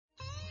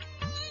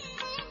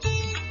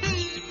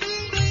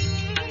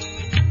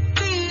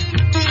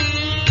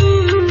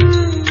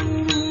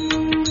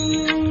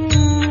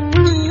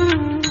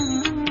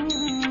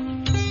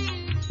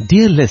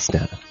Dear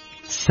listener,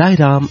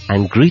 Sairam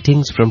and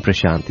greetings from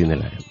Prashanti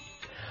Nilayam.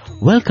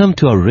 Welcome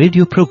to our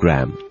radio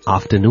program,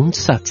 Afternoon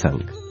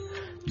Satsang.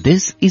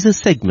 This is a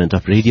segment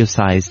of Radio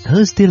Sai's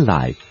Thursday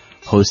Live,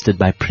 hosted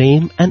by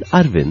Prem and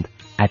Arvind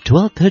at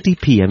 12:30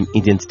 p.m.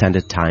 Indian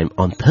Standard Time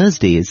on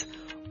Thursdays,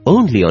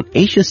 only on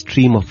Asia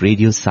stream of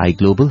Radio Sai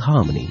Global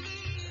Harmony.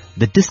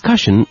 The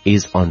discussion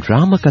is on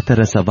Ramakatha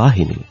Rasa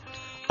Vahini,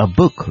 a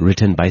book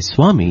written by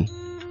Swami,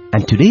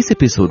 and today's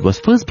episode was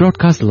first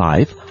broadcast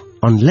live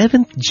on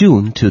 11th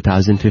June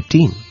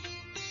 2015.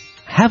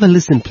 Have a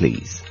listen,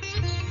 please.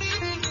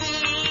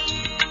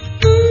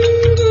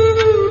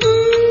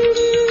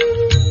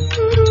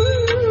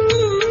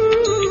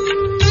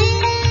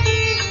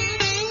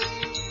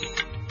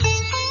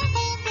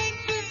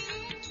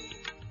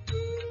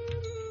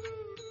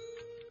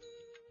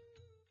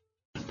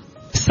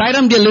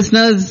 Sairam, dear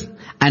listeners,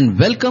 and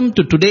welcome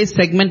to today's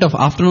segment of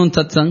Afternoon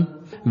Satsang.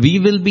 We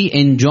will be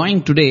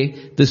enjoying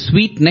today the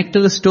sweet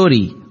nectar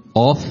story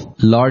of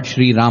Lord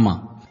Sri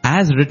Rama,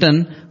 as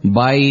written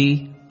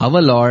by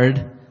our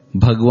Lord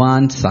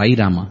Bhagwan Sai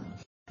Rama.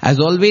 As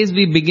always,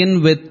 we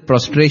begin with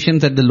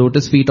prostrations at the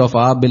lotus feet of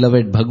our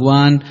beloved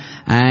Bhagwan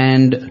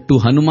and to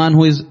Hanuman,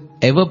 who is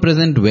ever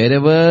present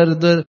wherever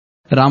the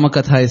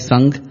Ramakatha is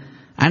sung.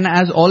 And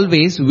as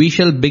always, we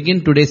shall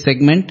begin today's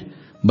segment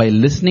by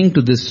listening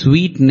to the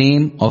sweet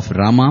name of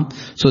Rama,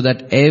 so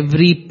that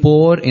every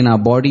pore in our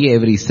body,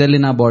 every cell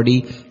in our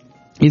body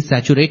is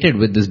saturated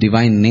with this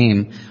divine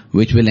name,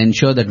 which will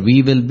ensure that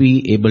we will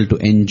be able to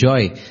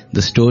enjoy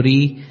the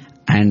story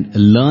and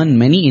learn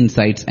many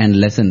insights and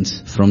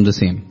lessons from the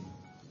same.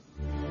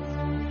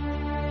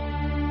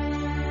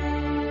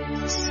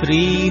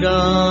 Sri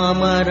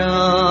Rama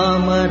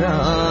Rama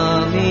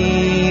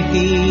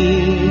Rameti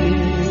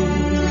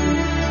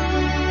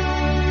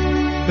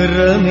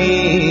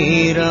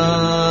Rame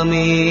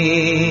Rame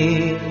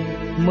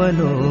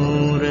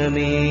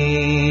Manorame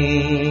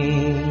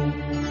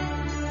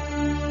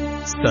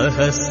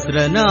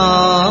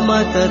Sahasranama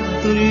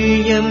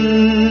Tattuliyam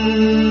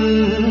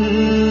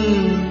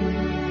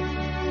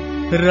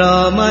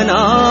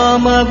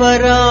Ramanama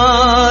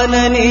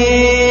Varanane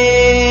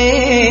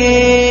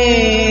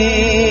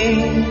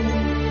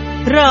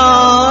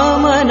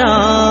Ramanama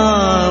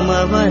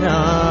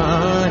Varanane.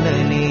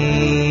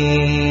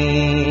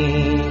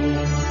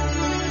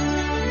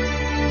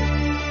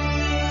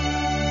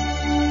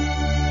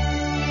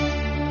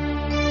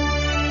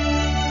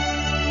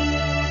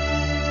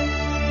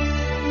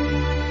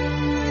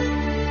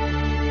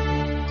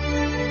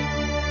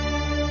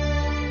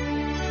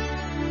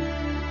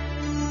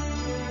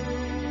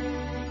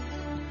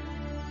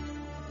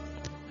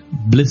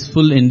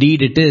 Blissful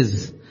indeed it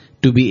is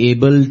to be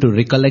able to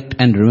recollect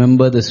and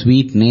remember the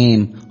sweet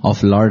name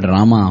of Lord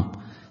Rama.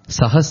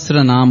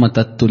 Sahasranama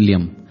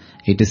Tattulyam.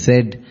 It is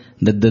said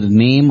that the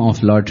name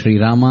of Lord Sri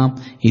Rama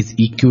is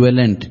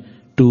equivalent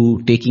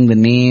to taking the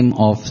name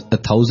of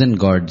 1,000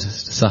 gods,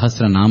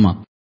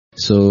 Sahasranama.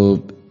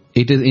 So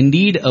it is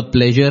indeed a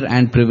pleasure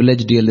and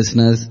privilege, dear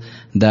listeners,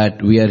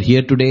 that we are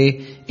here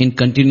today in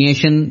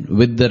continuation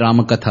with the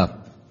Ramakatha.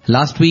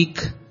 Last week,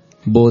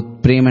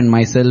 both Prem and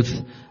myself,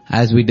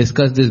 as we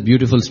discussed this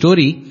beautiful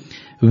story,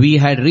 we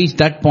had reached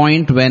that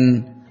point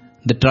when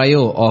the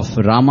trio of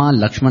Rama,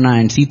 Lakshmana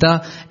and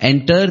Sita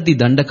enter the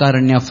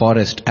Dandakaranya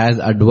forest as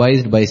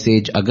advised by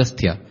sage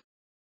Agastya.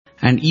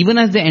 And even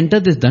as they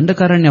enter this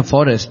Dandakaranya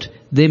forest,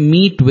 they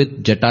meet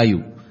with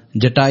Jatayu.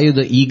 Jatayu,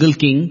 the eagle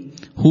king,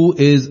 who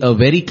is a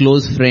very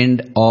close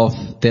friend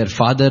of their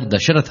father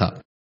Dasharatha.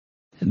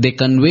 They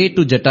convey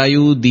to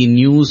Jatayu the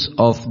news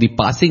of the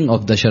passing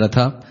of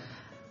Dasharatha,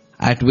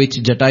 at which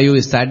Jatayu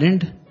is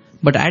saddened.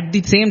 But at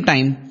the same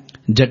time,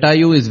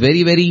 Jatayu is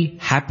very, very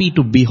happy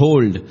to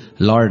behold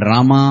Lord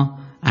Rama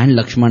and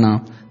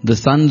Lakshmana, the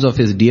sons of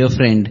his dear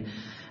friend.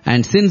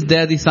 And since they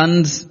are the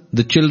sons,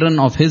 the children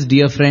of his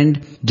dear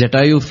friend,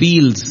 Jatayu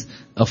feels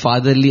a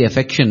fatherly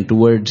affection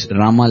towards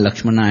Rama,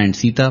 Lakshmana and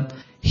Sita.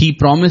 He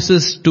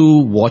promises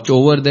to watch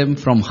over them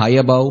from high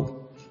above.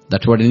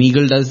 That's what an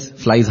eagle does,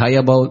 flies high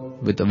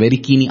above with a very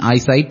keen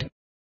eyesight.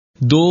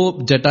 Though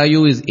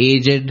Jatayu is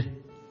aged,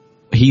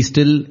 he's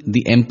still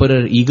the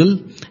emperor eagle,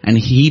 and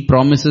he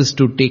promises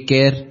to take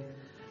care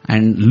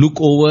and look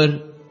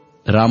over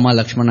Rama,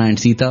 Lakshmana and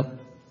Sita.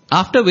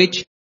 After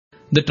which,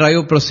 the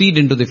trio proceed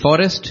into the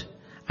forest,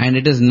 and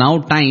it is now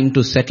time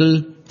to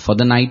settle for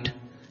the night.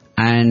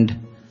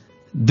 And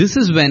this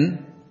is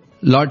when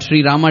Lord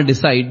Sri Rama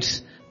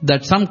decides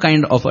that some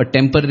kind of a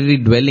temporary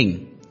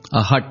dwelling,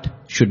 a hut,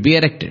 should be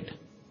erected.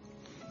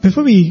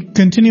 Before we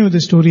continue with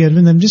the story,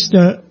 Arvind, I'm just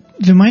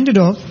reminded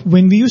of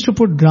when we used to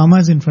put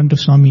dramas in front of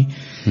Swami,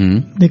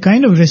 the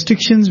kind of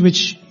restrictions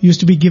which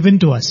used to be given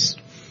to us,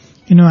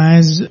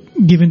 as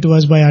given to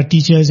us by our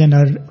teachers and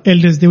our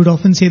elders. They would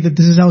often say that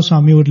this is how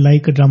Swami would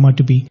like a drama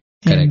to be.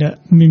 Correct.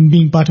 And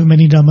being part of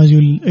many dramas,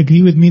 you'll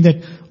agree with me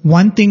that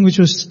one thing which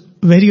was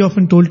very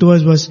often told to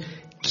us was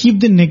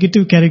keep the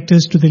negative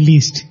characters to the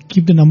least.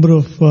 Keep the number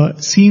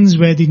of scenes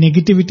where the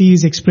negativity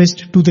is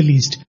expressed to the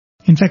least.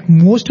 In fact,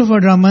 most of our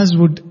dramas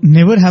would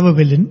never have a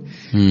villain.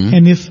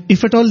 And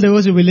if at all there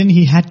was a villain,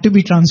 he had to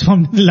be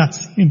transformed in the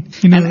last scene.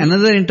 And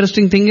another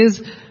interesting thing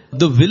is,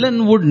 the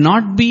villain would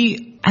not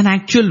be an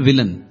actual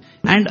villain.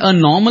 And a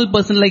normal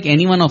person like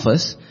any one of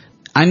us,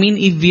 I mean,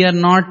 if we are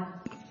not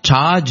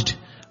charged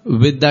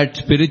with that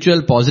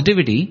spiritual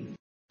positivity,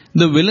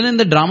 the villain in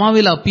the drama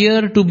will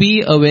appear to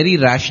be a very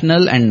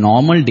rational and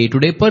normal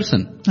day-to-day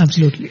person.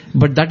 Absolutely.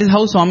 But that is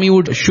how Swami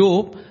would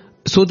show,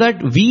 so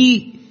that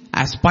we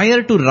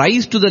aspire to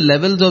rise to the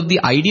levels of the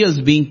ideals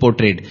being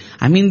portrayed.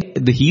 I mean,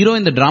 the hero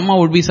in the drama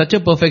would be such a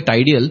perfect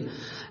ideal,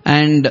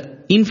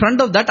 and in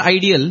front of that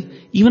ideal,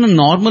 even a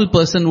normal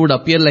person would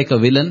appear like a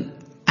villain.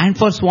 And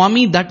for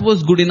Swami, that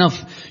was good enough.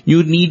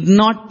 You need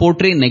not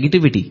portray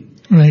negativity.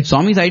 Right.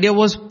 Swami's idea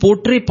was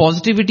portray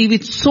positivity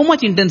with so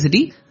much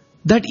intensity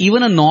that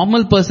even a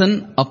normal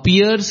person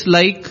appears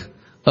like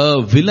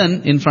a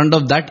villain in front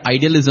of that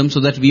idealism,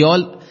 so that we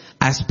all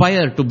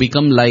aspire to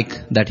become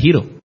like that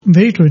hero.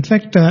 Very true. In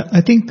fact,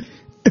 I think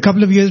a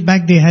couple of years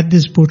back they had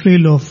this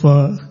portrayal of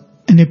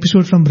an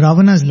episode from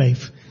Ravana's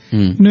life.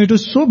 It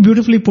was so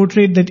beautifully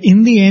portrayed that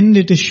in the end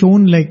it is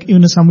shown like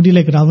even somebody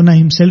like Ravana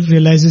himself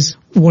realizes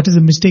what is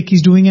the mistake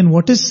he's doing and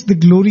what is the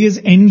glorious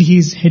end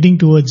he's heading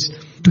towards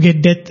to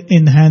get death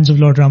in the hands of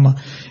Lord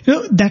Rama.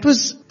 That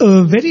was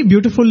a very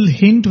beautiful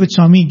hint which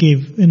Swami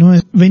gave.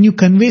 When you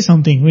convey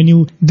something, when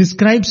you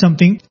describe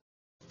something,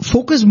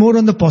 focus more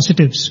on the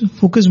positives.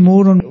 Focus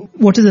more on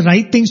what are the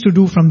right things to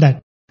do from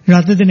that,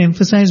 rather than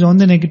emphasize on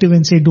the negative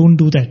and say don't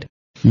do that.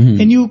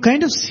 And you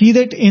kind of see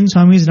that in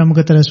Swami's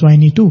Ramakatha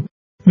Raswayini too.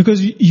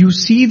 Because you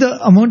see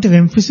the amount of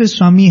emphasis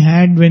Swami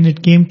had when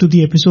it came to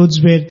the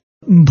episodes where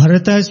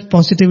Bharata's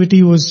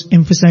positivity was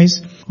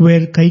emphasized,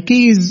 where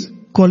Kaikeyi's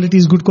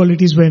qualities, good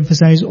qualities were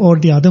emphasized, or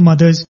the other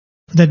mothers,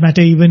 for that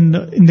matter, even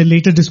in the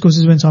later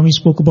discourses when Swami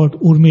spoke about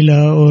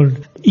Urmila or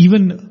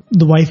even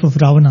the wife of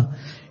Ravana.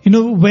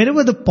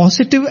 Wherever the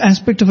positive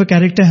aspect of a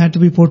character had to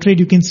be portrayed,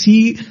 you can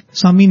see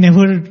Swami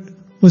never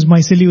was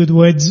miserly with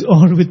words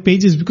or with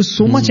pages, because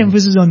so much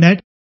emphasis on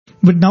that.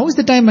 But now is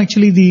the time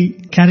actually the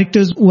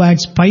characters who add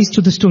spice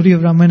to the story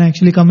of Ramayana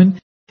actually come in.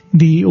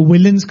 The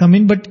villains come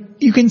in, but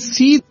you can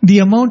see the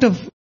amount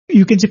of,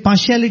 you can say,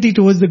 partiality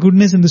towards the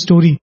goodness in the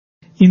story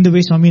in the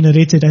way Swami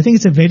narrates it. I think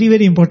it's a very,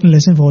 very important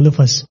lesson for all of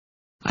us.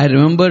 I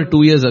remember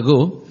 2 years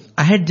ago,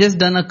 I had just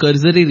done a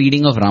cursory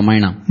reading of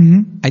Ramayana.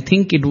 I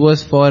think it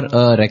was for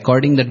a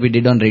recording that we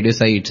did on Radio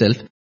Sai itself.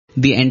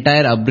 The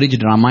entire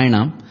abridged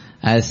Ramayana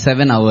as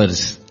 7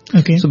 hours.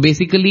 Okay. So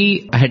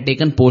basically, I had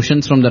taken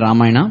portions from the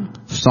Ramayana,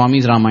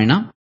 Swami's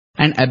Ramayana,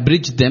 and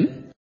abridged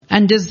them.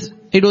 And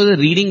it was a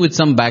reading with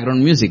some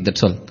background music,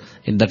 that's all.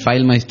 That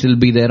file might still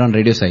be there on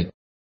Radio Sai.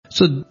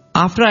 So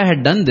after I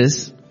had done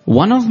this,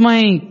 one of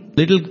my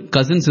little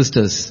cousin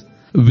sisters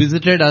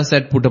visited us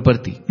at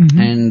Puttaparthi.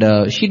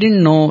 And she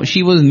didn't know,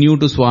 she was new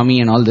to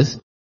Swami and all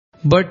this.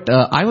 But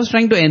I was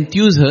trying to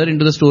enthuse her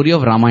into the story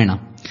of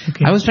Ramayana.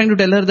 Okay. I was trying to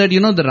tell her that,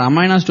 the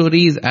Ramayana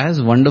story is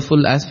as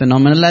wonderful, as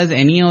phenomenal as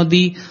any of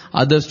the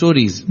other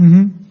stories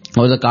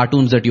or the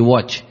cartoons that you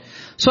watch.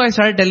 So I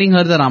started telling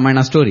her the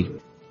Ramayana story.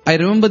 I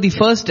remember the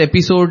first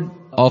episode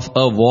of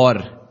a war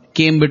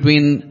came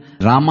between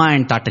Rama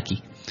and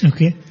Tataki.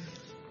 Okay.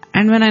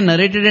 And when I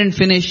narrated and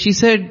finished, she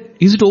said,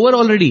 "Is it over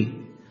already?"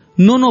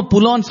 No,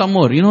 pull on some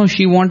more.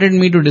 She wanted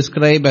me to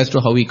describe as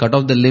to how he cut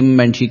off the limb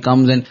and she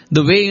comes, and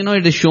the way,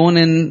 it is shown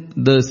in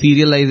the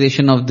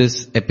serialization of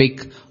this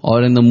epic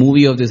or in the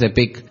movie of this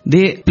epic,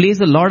 they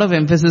place a lot of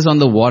emphasis on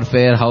the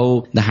warfare,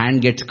 how the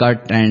hand gets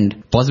cut,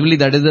 and possibly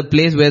that is the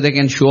place where they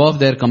can show off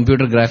their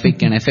computer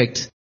graphic and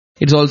effects.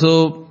 It's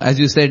also, as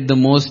you said, the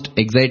most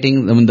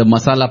exciting, the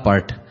masala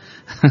part,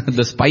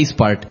 the spice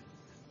part.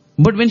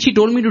 But when she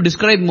told me to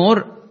describe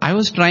more, I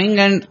was trying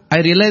and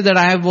I realized that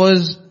I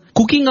was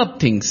cooking up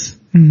things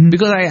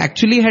because I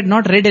actually had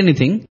not read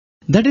anything.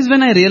 That is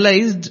when I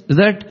realized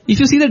that if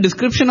you see the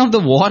description of the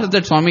wars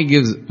that Swami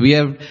gives, we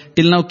have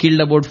till now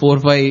killed about 4 or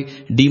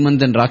 5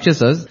 demons and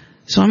rakshasas.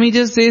 Swami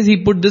just says he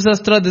put this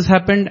astra, this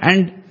happened,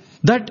 and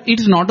that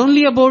it's not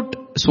only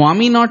about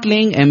Swami not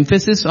laying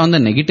emphasis on the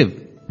negative.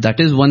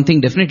 That is one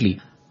thing definitely.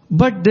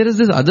 But there is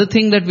this other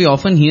thing that we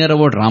often hear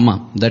about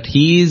Rama, that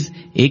he is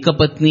Eka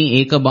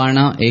Patni, Eka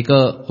Bana,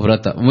 Eka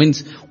Vrata.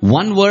 Means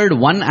one word,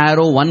 one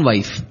arrow, one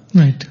wife.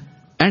 Right.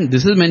 And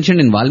this is mentioned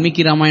in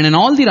Valmiki Ramayana and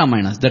all the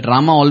Ramayanas, that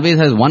Rama always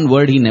has one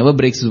word, he never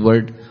breaks his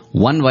word,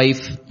 one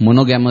wife,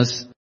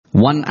 monogamous,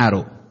 one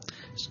arrow.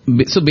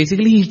 So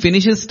basically he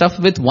finishes stuff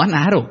with one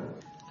arrow.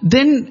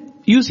 Then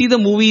you see the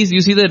movies, you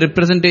see the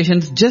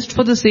representations, just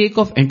for the sake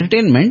of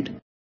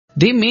entertainment,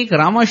 they make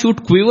Rama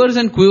shoot quivers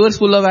and quivers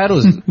full of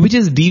arrows, which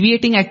is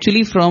deviating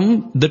actually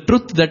from the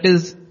truth that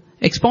is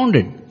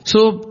expounded.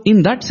 So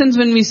in that sense,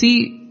 when we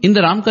see in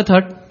the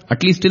Ramakatha,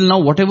 at least till now,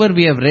 whatever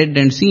we have read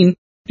and seen,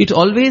 it's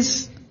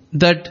always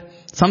that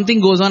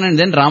something goes on and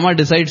then Rama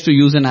decides to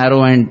use an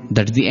arrow and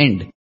that's the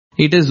end.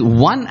 It is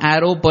one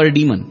arrow per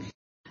demon.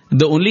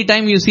 The only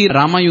time you see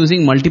Rama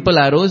using multiple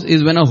arrows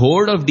is when a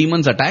horde of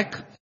demons attack.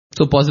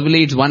 So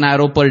possibly it's one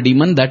arrow per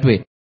demon that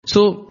way.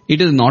 So it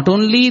is not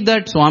only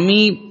that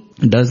Swami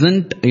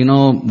doesn't,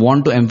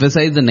 want to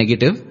emphasize the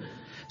negative.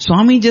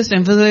 Swami just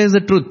emphasizes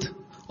the truth.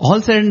 All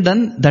said and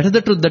done, that is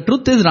the truth. The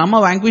truth is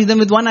Rama vanquished them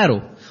with one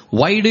arrow.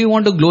 Why do you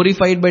want to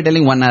glorify it by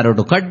telling one arrow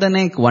to cut the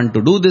neck, one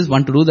to do this,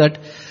 one to do that?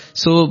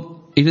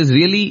 So it is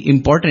really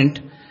important,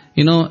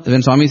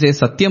 when Swami says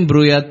Satyam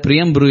Bruyat,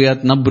 Priyam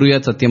Bruyat, Na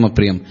Bruyat Satyam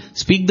Apriyam.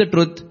 Speak the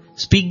truth,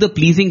 speak the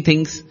pleasing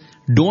things.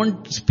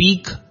 Don't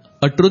speak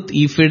a truth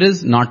if it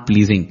is not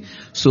pleasing.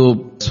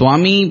 So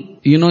Swami,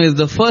 is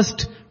the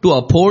first to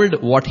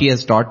uphold what he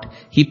has taught.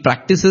 He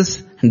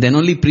practices and then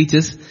only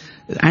preaches.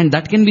 And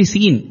that can be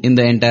seen in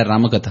the entire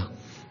Ramakatha.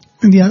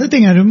 And the other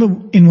thing I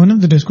remember in one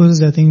of the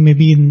discourses, I think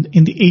maybe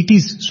in the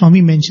 80s,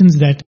 Swami mentions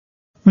that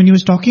when he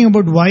was talking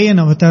about why an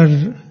avatar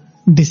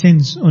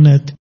descends on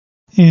earth.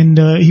 And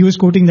he was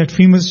quoting that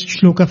famous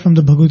shloka from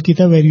the Bhagavad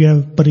Gita where you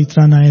have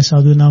Paritranaya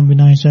Sadhunam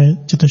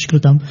Vinayasaya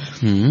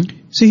Chatushkritam.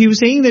 So he was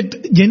saying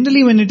that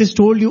generally when it is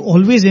told, you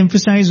always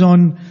emphasize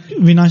on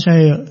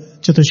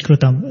Vinashaya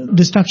Chatushkritam,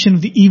 destruction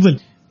of the evil.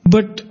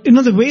 But,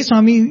 the way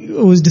Swami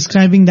was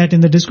describing that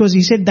in the discourse,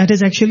 he said that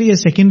is actually a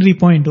secondary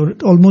point, or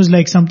almost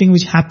like something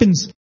which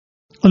happens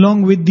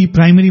along with the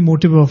primary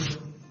motive of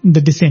the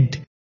descent.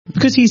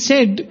 Because he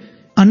said,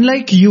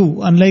 unlike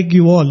you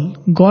all,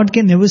 God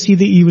can never see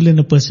the evil in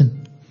a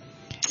person.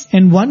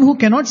 And one who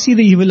cannot see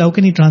the evil, how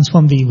can he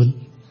transform the evil?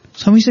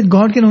 Swami said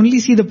God can only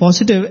see the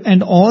positive,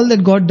 and all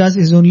that God does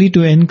is only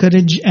to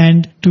encourage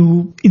and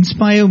to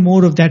inspire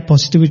more of that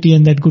positivity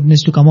and that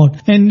goodness to come out.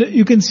 And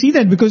you can see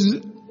that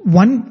because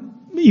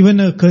even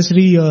a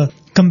cursory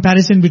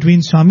comparison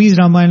between Swami's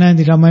Ramayana and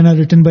the Ramayana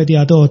written by the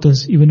other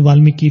authors, even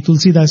Valmiki,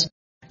 Tulsidas,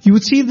 you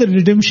would see the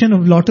redemption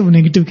of a lot of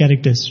negative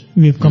characters.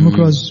 We have come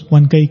across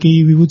one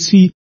Kaikeyi, we would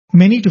see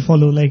many to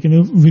follow, like,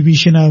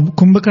 Vibhishana,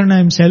 Kumbhakarna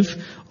himself,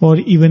 or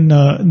even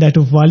that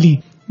of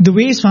Vali. The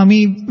way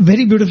Swami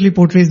very beautifully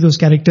portrays those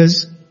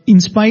characters, in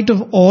spite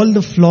of all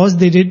the flaws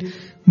they did,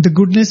 the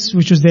goodness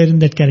which was there in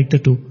that character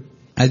too.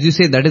 As you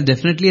say, that is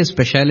definitely a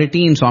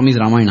speciality in Swami's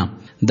Ramayana,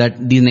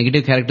 that these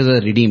negative characters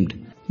are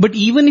redeemed. But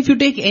even if you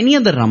take any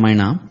other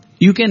Ramayana,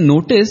 you can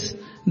notice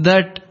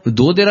that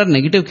though there are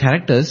negative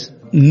characters,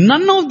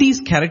 none of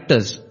these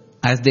characters,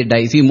 as they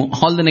die, see,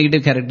 all the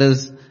negative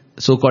characters,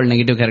 so-called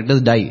negative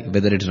characters die,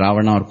 whether it's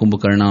Ravana or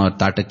Kumbhakarna or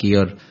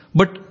Tataki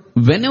but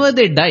whenever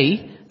they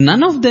die,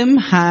 none of them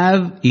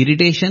have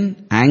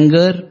irritation,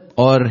 anger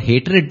or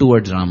hatred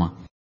towards Rama.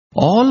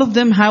 All of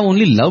them have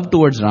only love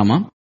towards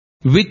Rama,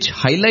 which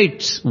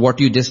highlights what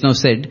you just now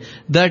said,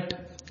 that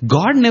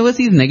God never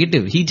sees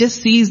negative. He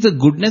just sees the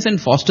goodness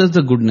and fosters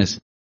the goodness.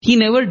 He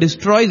never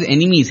destroys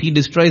enemies. He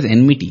destroys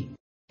enmity.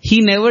 He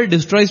never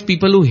destroys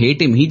people who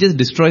hate him. He just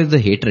destroys the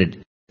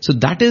hatred. So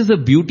that is the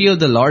beauty of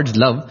the Lord's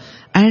love.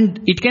 And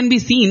it can be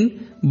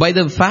seen by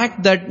the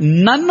fact that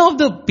none of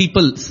the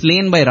people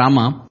slain by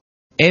Rama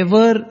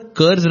ever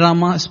curse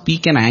Rama,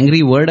 speak an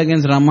angry word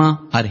against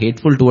Rama, are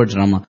hateful towards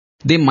Rama.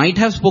 They might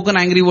have spoken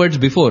angry words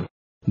before,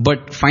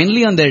 but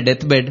finally on their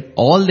deathbed,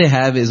 all they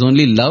have is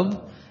only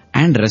love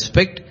and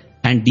respect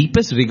and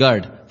deepest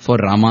regard for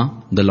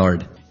Rama, the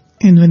Lord.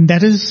 And when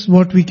that is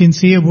what we can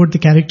say about the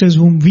characters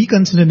whom we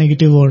consider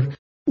negative or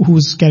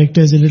whose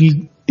character is a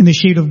little in the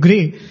shade of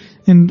grey,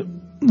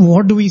 and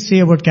what do we say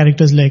about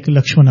characters like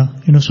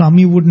Lakshmana?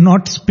 Swami would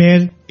not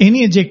spare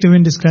any adjective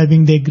in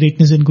describing their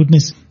greatness and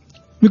goodness.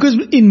 Because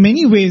in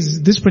many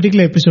ways, this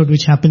particular episode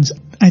which happens,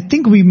 I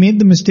think we made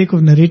the mistake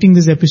of narrating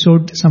this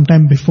episode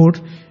sometime before,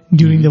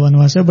 during the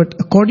Vanvasa, but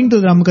according to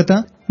the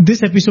Ramakatha,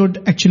 this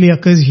episode actually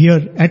occurs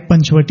here at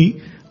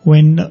Panchavati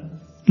when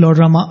Lord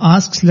Rama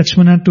asks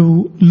Lakshmana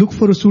to look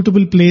for a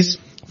suitable place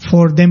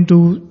for them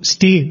to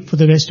stay for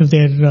the rest of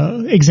their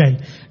exile,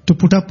 to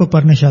put up a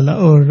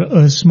Parnashala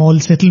or a small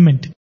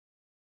settlement.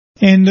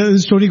 And the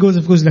story goes,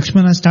 of course,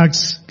 Lakshmana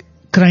starts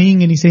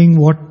crying and he's saying,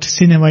 what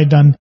sin have I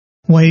done?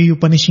 Why are you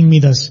punishing me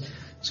thus?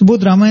 So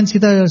both Rama and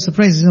Sita are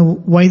surprised.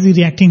 Why is he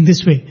reacting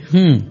this way?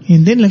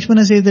 And then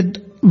Lakshmana says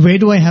that, where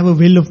do I have a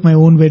will of my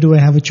own? Where do I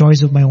have a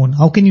choice of my own?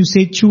 How can you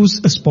say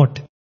choose a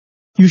spot?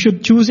 You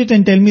should choose it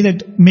and tell me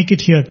that make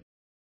it here.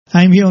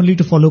 I am here only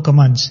to follow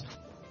commands.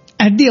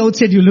 At the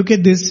outset, you look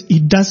at this,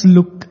 it does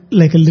look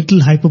like a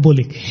little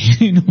hyperbolic.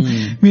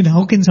 I mean,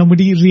 how can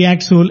somebody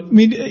react so? I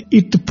mean,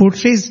 it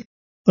portrays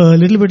a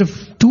little bit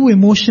of too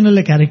emotional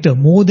a character,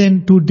 more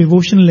than too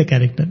devotional a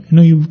character.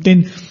 You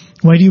then,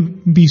 why do you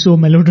be so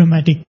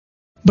melodramatic?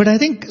 But I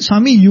think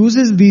Swami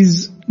uses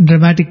these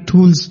dramatic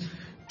tools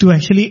to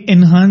actually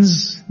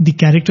enhance the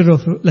character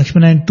of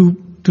Lakshmana and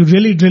to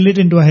really drill it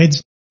into our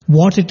heads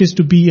what it is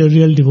to be a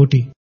real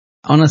devotee.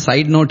 On a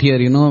side note here,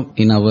 in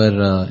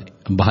our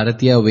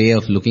Bharatiya way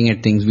of looking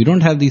at things, we don't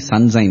have these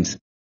sun signs.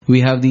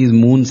 We have these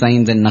moon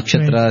signs and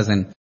nakshatras. Right.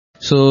 And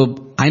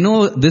so I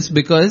know this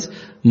because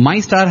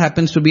my star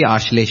happens to be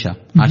Ashlesha,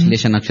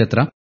 Ashlesha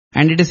Nakshatra.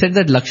 And it is said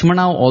that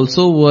Lakshmana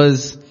also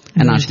was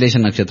an Ashlesha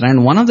Nakshatra.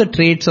 And one of the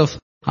traits of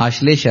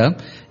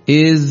Ashlesha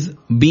is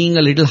being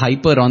a little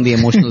hyper on the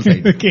emotional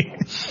side. Okay.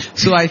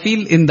 So I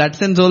feel in that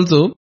sense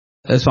also,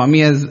 Swami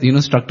has,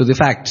 stuck to the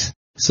facts.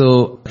 So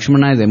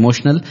Lakshmana is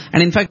emotional. And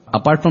in fact,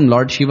 apart from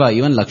Lord Shiva,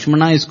 even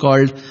Lakshmana is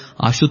called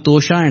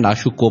Ashutosha and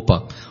Ashukopa.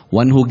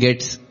 One who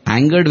gets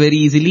angered very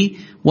easily,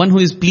 one who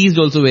is pleased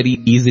also very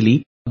easily.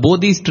 Both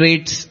these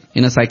traits,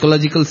 in a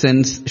psychological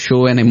sense,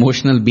 show an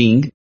emotional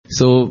being.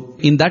 So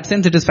in that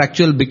sense, it is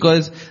factual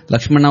because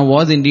Lakshmana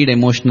was indeed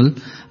emotional.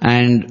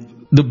 And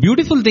the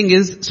beautiful thing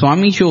is,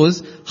 Swami shows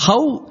how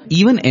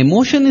even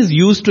emotion is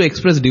used to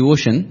express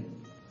devotion.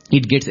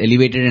 It gets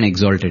elevated and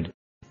exalted.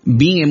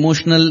 Being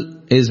emotional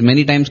is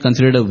many times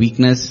considered a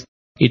weakness.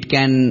 It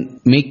can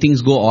make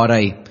things go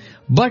awry.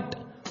 But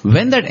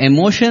when that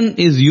emotion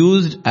is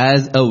used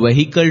as a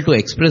vehicle to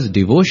express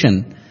devotion,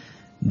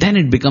 then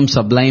it becomes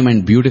sublime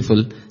and beautiful.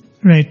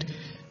 Right.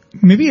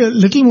 Maybe a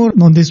little more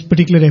on this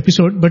particular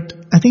episode, but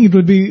I think it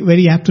would be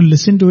very apt to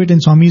listen to it in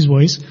Swami's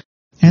voice.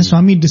 And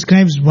Swami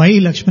describes why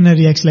Lakshmana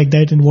reacts like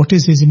that and what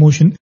is his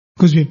emotion.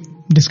 Because we've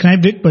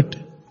described it, but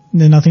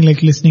there's nothing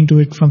like listening to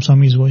it from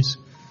Swami's voice.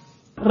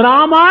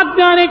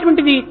 రామాజ్ఞ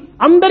అనేటువంటిది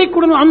అందరికి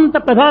కూడా అంత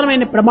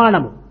ప్రధానమైన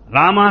ప్రమాణము.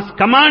 Rama's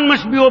command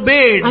must be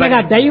obeyed. అనగా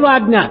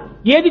దైవాజ్ఞ.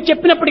 ఏది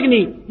చెప్పినప్పటికీ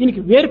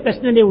దీనికి వేరు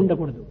ప్రశ్నలే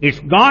ఉండకూడదు.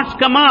 It's God's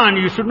command.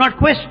 You should not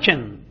question.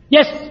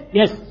 Yes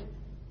yes.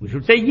 We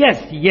should say yes,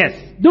 yes.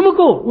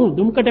 దుముకు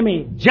దుముకటమే.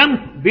 Jump,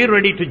 be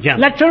ready to jump.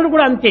 లక్ష్మణుడు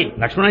కూడా అంతే.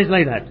 Lakshmana is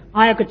like that.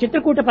 ఆ యొక్క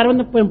చిత్రకూట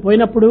పర్వతం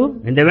పోయినప్పుడు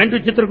When they went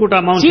to Chitrakuta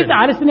mountain, Sita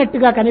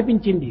అలసినట్టుగా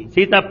కనిపించింది.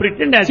 Sita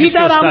pretended as if she was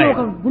సీతారాములు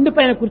ఒక tired. గుండె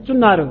పైన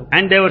కూర్చున్నారు.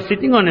 And they were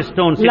sitting on a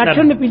stone.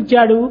 లక్ష్మణుని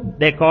పిలిచాడు.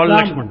 They called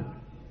Rama. Lakshmana.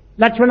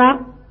 Lakshmana,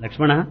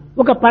 Lakshmana,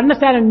 ఒక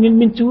పర్ణశాలను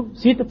నిర్మించు,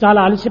 సీత చాలా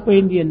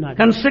అలసిపోయింది అన్నాడు.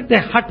 construct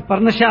a hut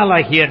Parnashala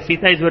here.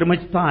 Sita is very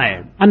much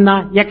tired. అన్నా,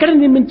 ఎక్కడ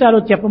నిర్మించాలో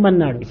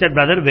చెప్పమన్నాడు. He said,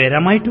 brother, where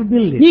am I to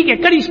build it? నీకు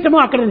ఎక్కడ ఇష్టమో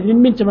అక్కడ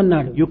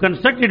నిర్మించమన్నాడు. You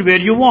construct it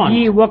where you want.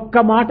 ఈ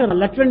ఒక్క మాట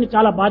లక్ష్మణుని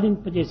చాలా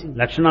బాధింపజేసింది.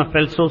 Lakshmana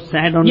felt so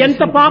sad on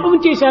ఎంత this. పాపం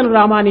చేశాను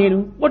రామా నేను.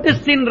 What is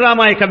sin,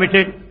 Rama, I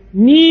committed?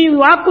 నీ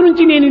వాక్కు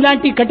నుంచి నేను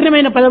ఇలాంటి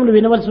కఠినమైన పదములు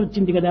వినవలసి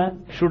వచ్చింది కదా.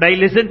 Should I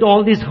listen to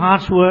all these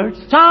harsh words?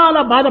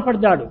 చాలా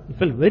బాధపడ్డాడు. He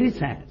felt very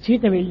sad.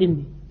 Sita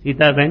వెళ్ళింది.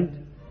 Sita went.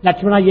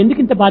 లక్ష్మణ, ఎందుకు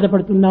ఇంత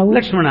బాధపడుతున్నావు?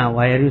 Lakshmana,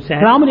 why are you sad?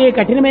 రాముడు ఏ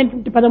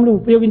కఠినమైనటువంటి పదములు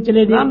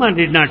ఉపయోగించలేదు. Rama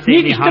did not say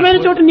నీకు any ఇష్టమైన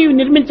harsh చోట words. నీవు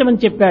నిర్మించమని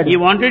చెప్పాడు. He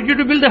wanted you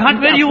to build the hut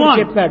where you అప్పుడు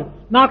want. చెప్పాడు,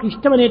 నాకు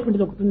ఇష్టం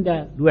అనేటువంటిది ఒకటి ఉందా?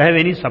 Do I have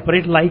any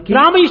separate liking?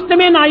 Rama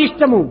ఇష్టమే నా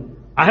ఇష్టము.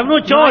 I have no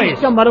నా choice.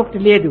 ఇష్టం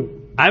మరొకటి లేదు.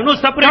 I have no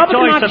separate కాబట్టి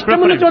choice నాకు or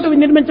ఇష్టమైన చోట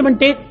preference.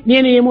 నిర్మించమంటే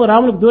నేను ఏమో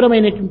రాములకు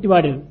దూరమైనటువంటి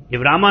వాడు. If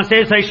Rama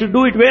says I should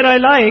do it where I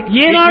like, it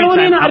ఏనాడో means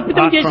I నేను am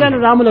అర్పితం apart from చేశాను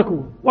him. రాములకు.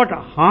 What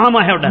harm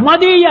I have done?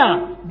 మదీయ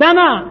ధన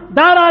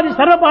దారాది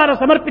సర్వపార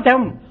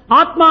సమర్పితం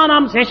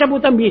ఆత్మానాం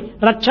శేషభూతం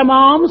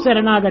రక్షమాం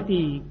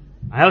శరణాగతి.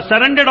 I have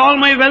surrendered all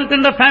my wealth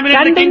in the family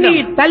and the తండ్రిని,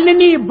 kingdom.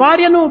 తల్లిని,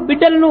 భార్యను,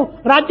 బిడ్డలను,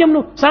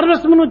 రాజ్యంను,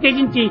 సర్వస్వమును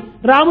త్యజించి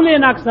రాములే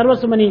నాకు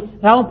సర్వస్వమని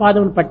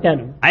రామపాదమును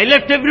పట్టాను. I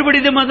left everybody,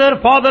 the mother,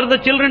 father, the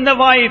children, the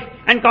wife,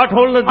 and caught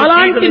hold of the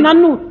అలాంటి feet.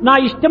 నన్ను నా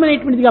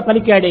ఇష్టమైనటువంటిదిగా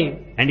పలికాడే.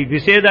 And if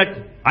you say that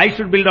I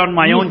should build on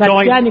my ఈ own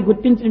choice, సత్యాన్ని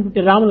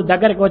గుర్తించినటువంటి రాములు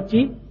దగ్గరకు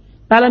వచ్చి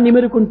తల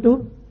నిమురుకుంటూ,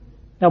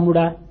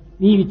 తమ్ముడా,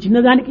 నీవి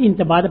చిన్నదానికి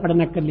ఇంత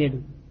బాధపడనక్కర్లేదు.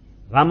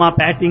 Rama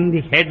patting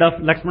the head of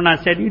Lakshmana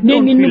said, you నేను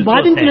don't నిన్ను feel so sad.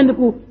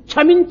 బాధించినందుకు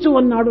క్షమించు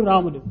అన్నాడు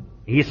రాముడు.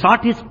 He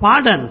sought his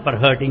pardon for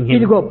hurting him.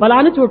 ఇదిగో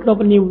పలానా చోటు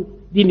లోపల నీవు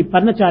దీన్ని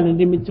పర్ణశాలను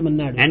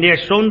నిర్మించమన్నాడు. And he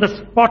has shown the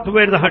spot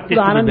where the hut is to be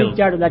built.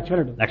 ఆనందించాడు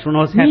లక్ష్మణుడు.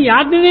 Lakshmana was నీ happy.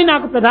 ఆజ్ఞనే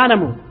నాకు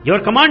ప్రధానము. Your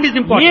command is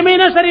important.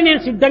 ఏమైనా సరే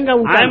నేను సిద్ధంగా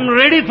I am ఉంటాను.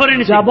 ready for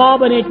anything.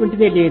 జవాబు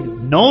అనేటువంటిదే లేదు.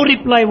 No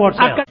reply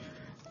whatsoever.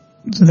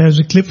 So there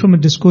was a clip from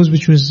a discourse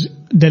which was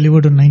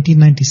delivered on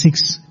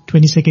 1996,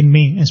 22nd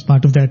May, as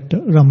part of that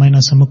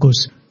Ramayana Summer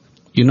course.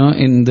 You know,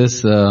 in this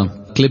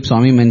clip,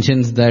 Swami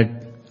mentions that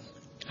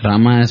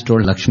Rama has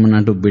told Lakshmana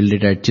to build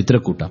it at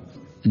Chitrakuta.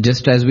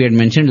 Just as we had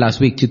mentioned last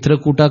week,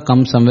 Chitrakuta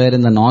comes somewhere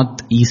in the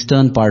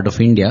northeastern part of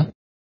India,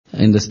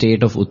 in the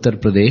state of Uttar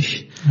Pradesh.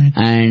 Right.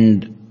 And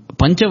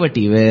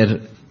Panchavati, where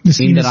The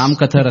scene in the is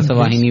Ramkatha taking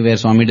Rasavahini, where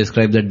Swami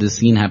described that this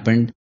scene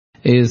happened,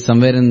 is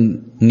somewhere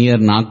near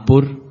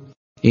Nagpur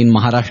in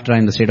Maharashtra,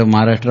 in the state of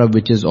Maharashtra,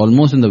 which is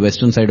almost in the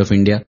western side of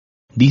India.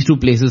 These two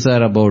places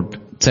are about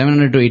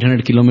 700 to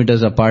 800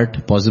 kilometers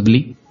apart,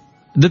 possibly.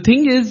 The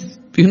thing is,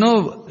 you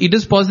know, it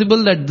is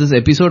possible that this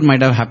episode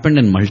might have happened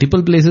in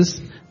multiple places,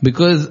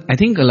 because I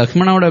think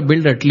Lakshmana would have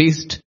built at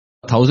least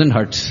 1,000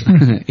 huts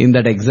in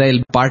that exile,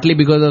 partly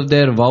because of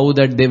their vow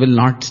that they will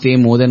not stay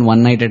more than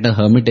one night at a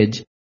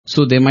hermitage.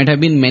 So there might have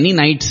been many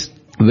nights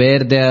where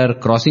they are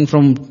crossing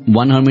from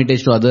one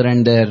hermitage to other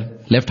and they're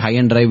left high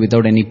and dry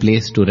without any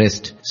place to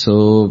rest.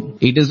 So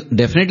it is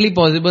definitely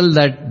possible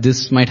that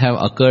this might have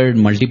occurred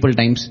multiple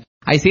times.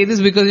 I say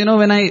this because, you know,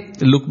 when I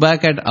look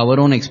back at our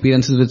own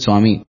experiences with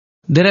Swami,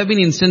 there have been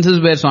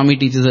instances where Swami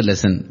teaches a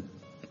lesson.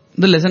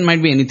 The lesson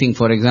might be anything.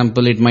 For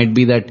example, it might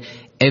be that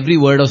every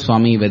word of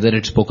Swami, whether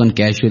it's spoken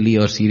casually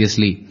or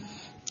seriously,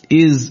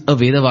 is a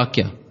Veda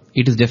Vakya.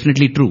 It is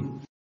definitely true.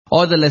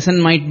 Or the lesson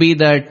might be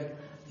that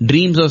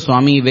dreams of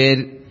Swami where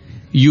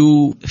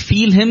you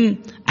feel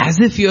him as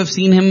if you have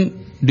seen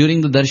him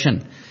during the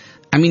darshan.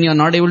 I mean, you're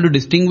not able to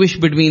distinguish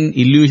between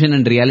illusion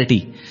and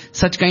reality.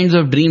 Such kinds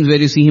of dreams where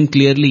you see him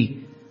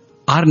clearly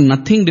are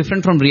nothing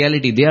different from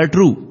reality. They are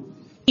true.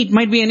 It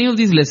might be any of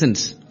these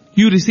lessons.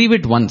 You receive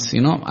it once,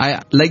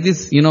 I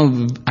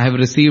have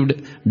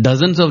received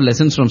dozens of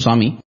lessons from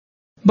Swami.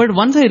 But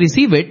once I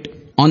receive it,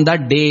 on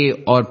that day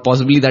or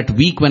possibly that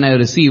week when I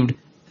received,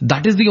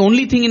 that is the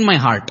only thing in my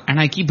heart. And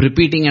I keep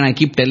repeating and I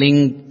keep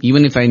telling,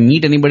 even if I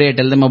meet anybody, I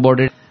tell them about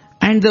it.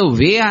 And the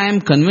way I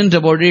am convinced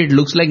about it, it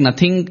looks like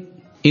nothing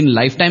in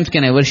lifetimes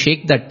can ever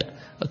shake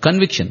that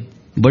conviction.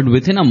 But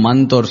within a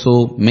month or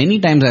so, many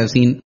times I have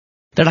seen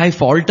that I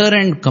falter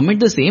and commit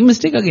the same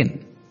mistake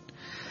again.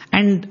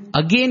 And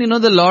again,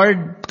 the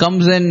Lord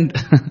comes and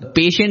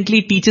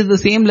patiently teaches the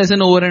same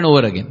lesson over and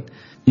over again.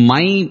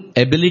 My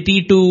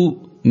ability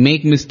to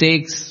make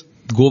mistakes,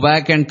 go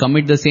back and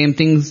commit the same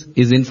things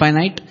is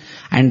infinite.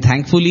 And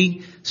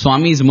thankfully,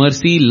 Swami's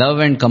mercy, love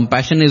and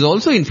compassion is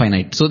also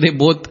infinite. So they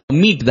both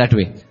meet that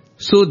way.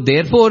 So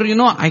therefore,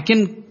 I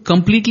can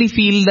completely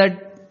feel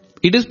that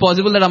it is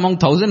possible that among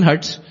 1,000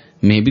 huts,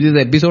 maybe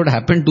this episode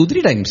happened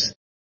 2-3 times.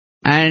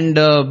 And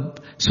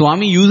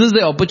Swami uses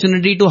the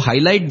opportunity to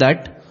highlight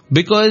that,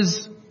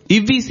 because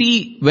if we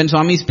see when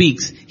Swami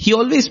speaks, he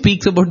always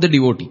speaks about the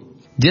devotee.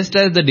 Just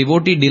as the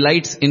devotee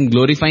delights in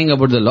glorifying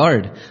about the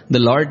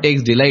Lord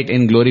takes delight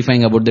in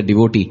glorifying about the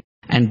devotee.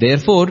 And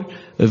therefore,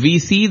 we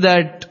see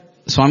that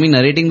Swami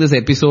narrating this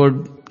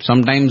episode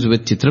sometimes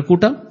with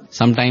Chitrakuta,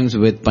 sometimes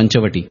with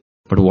Panchavati.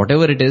 But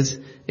whatever it is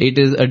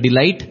a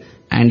delight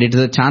and it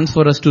is a chance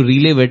for us to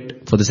relive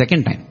it for the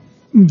second time.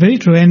 Very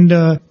true.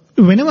 And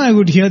whenever I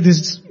would hear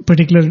this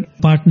particular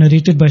part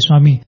narrated by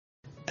Swami,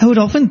 I would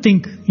often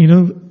think,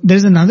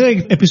 there's another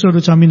episode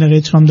which Swami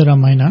narrates from the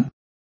Ramayana,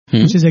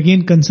 which is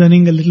again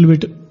concerning a little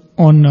bit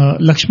on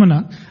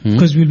Lakshmana,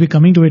 because we'll be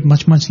coming to it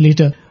much, much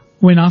later.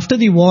 When after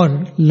the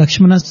war,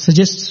 Lakshmana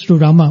suggests to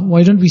Rama,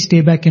 why don't we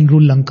stay back and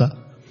rule Lanka?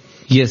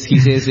 Yes, he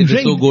says it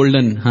is so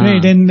golden.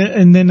 Right,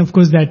 and then of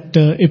course that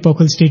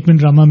epochal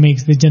statement Rama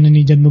makes, the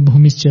Janani Janma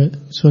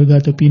Bhumischa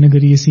Swargatapi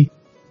Nagariyasi.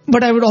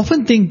 But I would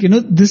often think,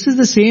 this is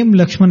the same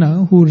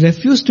Lakshmana who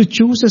refused to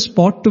choose a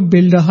spot to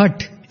build a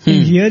hut.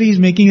 And here he is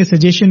making a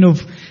suggestion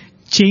of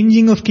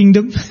changing of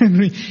kingdom,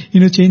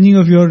 changing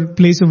of your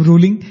place of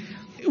ruling.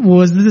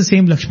 Was this the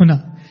same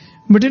Lakshmana?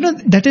 But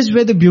that is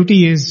where the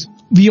beauty is.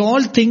 We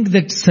all think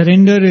that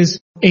surrender is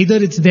either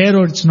it's there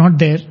or it's not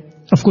there.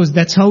 Of course,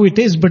 that's how it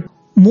is. But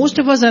most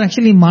of us are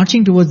actually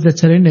marching towards that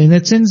surrender. In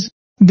that sense,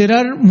 there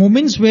are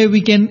moments where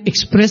we can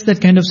express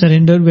that kind of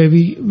surrender, where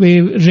we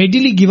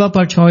readily give up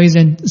our choice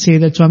and say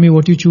that, Swami,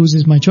 what you choose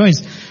is my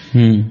choice.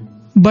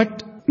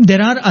 But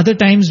there are other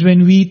times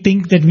when we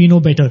think that we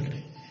know better.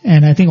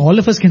 And I think all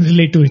of us can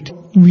relate to it.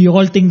 We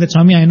all think that,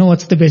 Swami, I know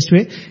what's the best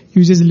way.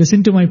 You just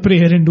listen to my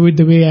prayer and do it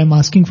the way I'm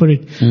asking for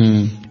it.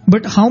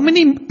 But how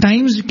many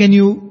times can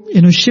you,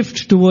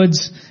 shift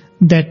towards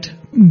that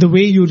the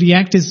way you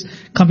react is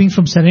coming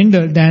from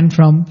surrender than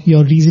from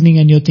your reasoning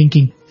and your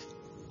thinking?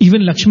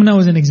 Even Lakshmana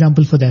was an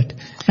example for that.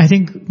 I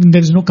think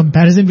there is no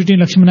comparison between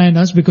Lakshmana and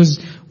us,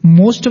 because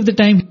most of the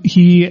time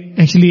he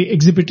actually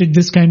exhibited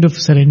this kind of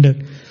surrender.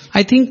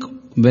 I think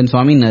when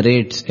Swami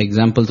narrates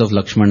examples of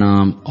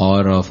Lakshmana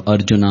or of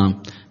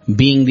Arjuna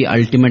being the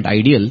ultimate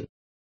ideal,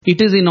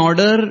 it is in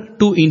order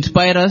to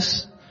inspire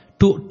us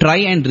to try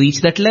and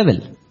reach that level.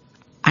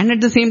 And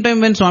at the same time,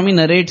 when Swami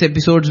narrates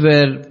episodes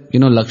where,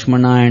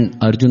 Lakshmana and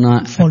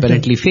Arjuna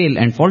apparently fail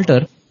and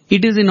falter,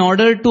 it is in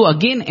order to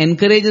again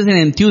encourage us and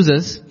enthuse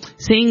us,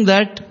 saying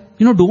that,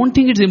 don't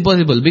think it's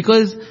impossible,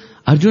 because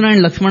Arjuna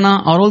and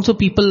Lakshmana are also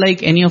people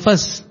like any of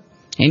us,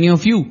 any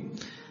of you.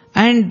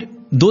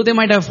 And though they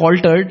might have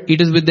faltered,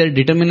 it is with their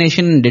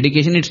determination and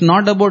dedication. It's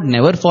not about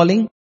never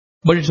falling,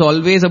 but it's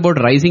always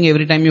about rising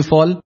every time you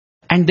fall.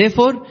 And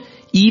therefore,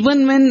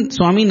 even when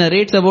Swami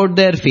narrates about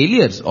their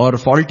failures or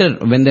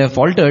when they have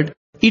faltered,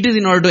 it is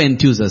in order to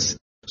enthuse us.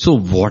 So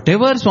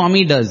whatever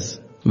Swami does,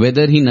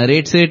 whether he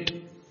narrates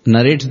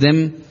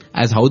them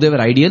as how they were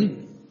ideal,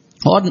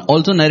 or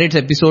also narrates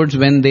episodes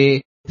when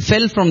they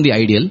fell from the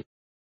ideal,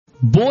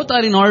 both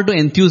are in order to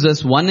enthuse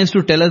us. One is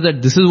to tell us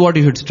that this is what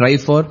you should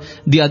strive for.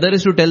 The other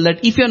is to tell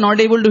that if you are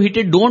not able to hit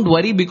it, don't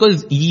worry,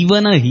 because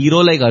even a hero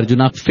like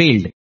Arjuna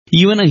failed.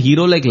 Even a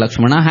hero like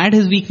Lakshmana had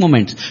his weak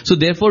moments. So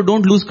therefore,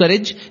 don't lose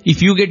courage.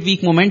 If you get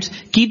weak moments,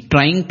 keep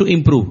trying to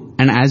improve.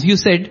 And as you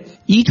said,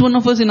 each one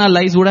of us in our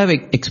lives would have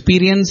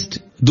experienced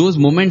those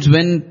moments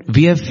when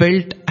we have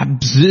felt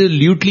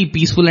absolutely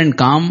peaceful and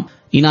calm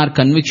in our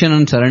conviction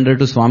and surrender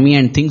to Swami,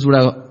 and things would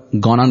have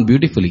gone on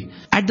beautifully.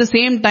 At the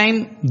same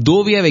time,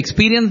 though we have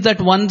experienced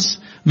that once,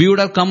 we would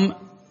have come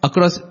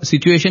across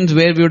situations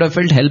where we would have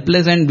felt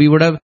helpless and we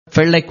would have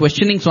felt like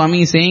questioning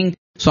Swami, saying,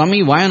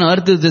 Swami, why on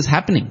earth is this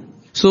happening?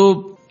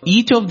 So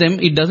each of them,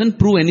 it doesn't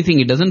prove anything.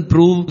 It doesn't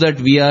prove that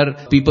we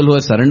are people who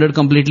have surrendered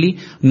completely,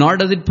 nor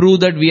does it prove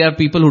that we are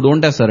people who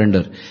don't have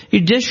surrender.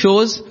 It just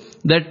shows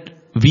that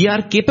we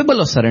are capable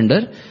of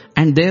surrender,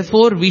 and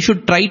therefore we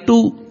should try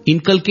to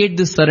inculcate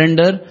this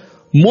surrender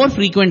more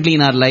frequently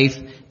in our life,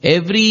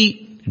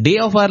 every day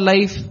of our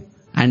life,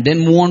 and then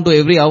move on to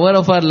every hour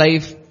of our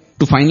life,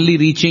 to finally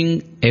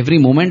reaching every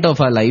moment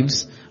of our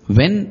lives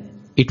when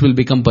it will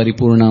become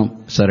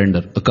paripurna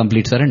surrender, a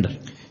complete surrender.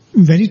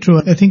 Very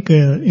true. I think,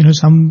 a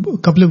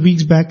couple of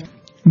weeks back,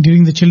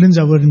 during the children's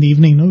hour in the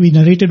evening, we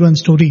narrated one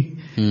story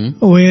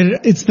where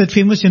it's that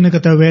famous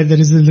Channakatha where there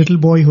is a little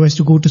boy who has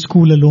to go to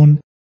school alone,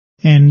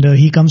 and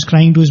he comes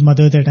crying to his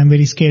mother that I'm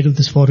very scared of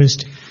this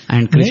forest.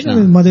 And Krishna. Right?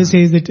 And his mother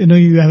says that,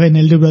 you have an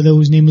elder brother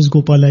whose name is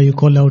Gopala, you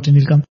call out and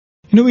he'll come.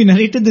 We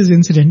narrated this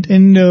incident,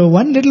 and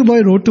one little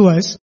boy wrote to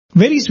us,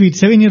 very sweet,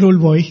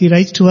 7-year-old boy. He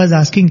writes to us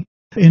asking,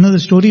 the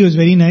story was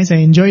very nice, I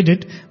enjoyed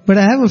it, but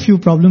I have a few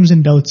problems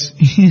and doubts.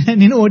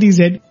 And you know what he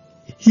said?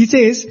 He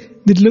says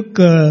that, look,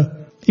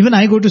 even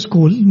I go to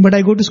school, but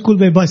I go to school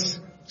by bus.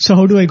 So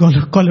how do I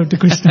call out to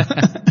Krishna?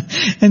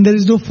 And there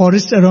is no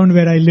forest around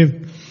where I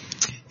live.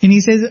 And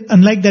he says,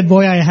 unlike that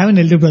boy, I have an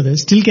elder brother.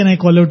 Still can I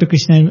call out to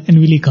Krishna and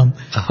will he come?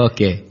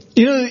 Okay.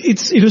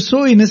 It was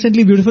so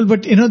innocently beautiful,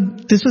 but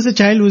this was a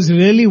child who was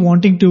really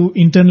wanting to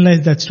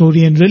internalize that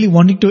story and really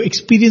wanting to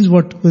experience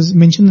what was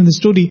mentioned in the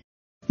story.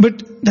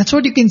 But that's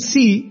what you can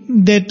see,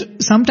 that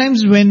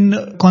sometimes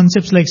when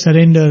concepts like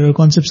surrender or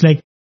concepts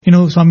like,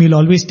 Swami will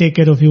always take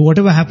care of you,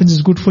 whatever happens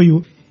is good for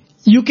you,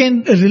 you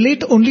can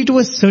relate only to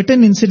a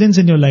certain incidents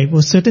in your life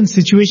or certain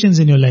situations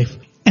in your life.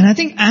 And I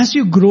think as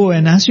you grow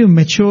and as you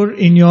mature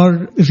in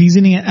your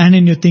reasoning and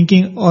in your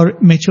thinking, or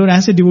mature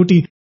as a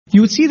devotee,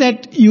 you will see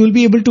that you will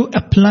be able to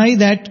apply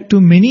that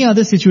to many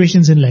other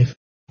situations in life.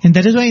 And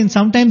that is why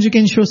sometimes you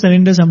can show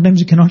surrender, sometimes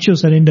you cannot show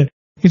surrender.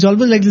 It's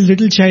almost like this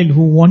little child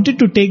who wanted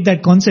to take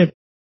that concept,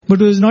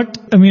 but it was not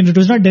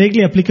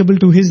directly applicable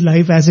to his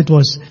life as it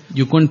was.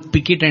 You couldn't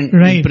pick it and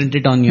imprint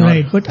it on your...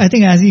 Right, but I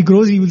think as he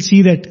grows, he will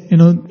see that,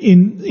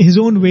 in his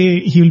own way,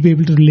 he will be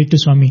able to relate to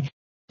Swami.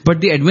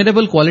 But the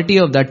admirable quality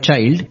of that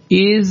child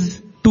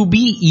is to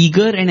be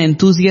eager and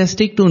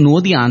enthusiastic to know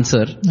the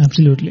answer.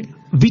 Absolutely.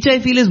 Which I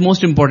feel is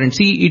most important.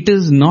 See, it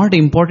is not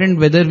important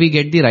whether we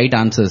get the right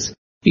answers.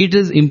 It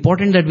is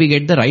important that we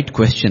get the right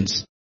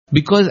questions.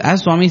 Because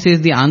as Swami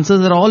says, the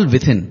answers are all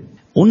within.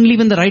 Only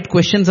when the right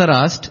questions are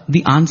asked,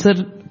 the answer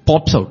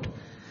pops out.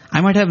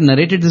 I might have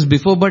narrated this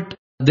before, but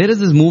there is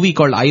this movie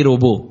called I,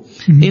 Robot.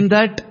 Mm-hmm. In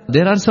that,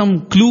 there are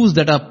some clues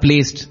that are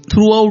placed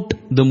throughout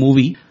the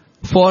movie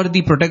for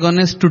the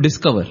protagonist to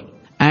discover.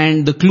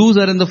 And the clues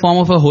are in the form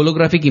of a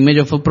holographic image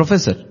of a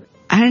professor.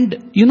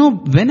 And,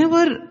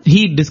 whenever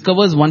he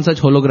discovers one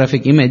such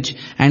holographic image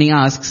and he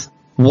asks,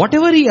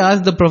 whatever he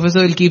asks, the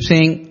professor will keep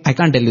saying, I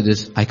can't tell you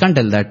this, I can't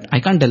tell that, I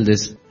can't tell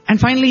this. And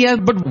finally he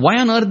asks, but why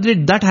on earth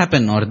did that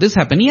happen or this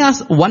happen? He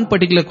asks one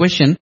particular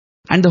question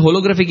and the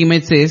holographic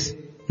image says,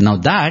 now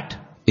that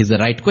is the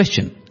right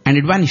question, and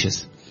it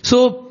vanishes.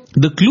 So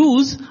the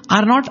clues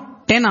are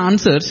not 10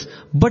 answers,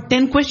 but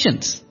 10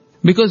 questions.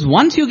 Because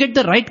once you get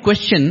the right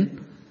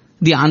question,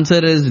 the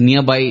answer is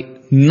nearby.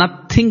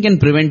 Nothing can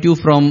prevent you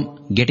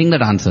from getting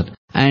that answer.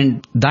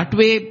 And that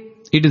way,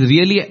 it is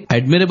really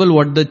admirable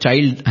what the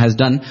child has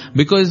done,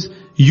 because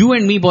you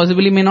and me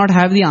possibly may not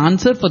have the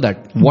answer for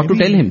that. What to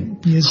tell him?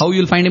 Yes. How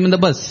you'll find him in the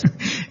bus?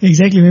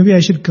 Exactly. Maybe I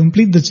should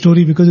complete that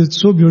story because it's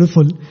so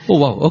beautiful. Oh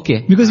wow,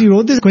 okay. Because he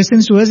wrote these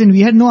questions to us and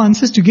we had no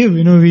answers to give.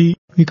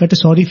 We cut a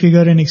sorry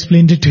figure and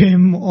explained it to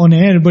him on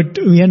air, but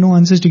we had no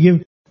answers to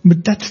give.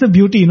 But that's the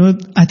beauty,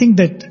 I think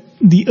that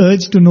the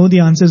urge to know the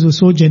answers was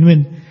so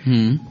genuine.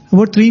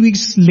 About 3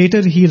 weeks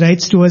later, he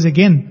writes to us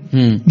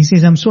again. He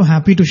says, I'm so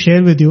happy to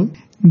share with you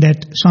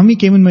that Swami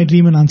came in my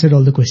dream and answered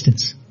all the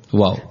questions.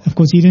 Wow. Of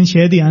course, he didn't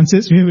share the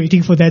answers. We were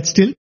waiting for that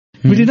still.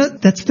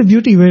 But that's the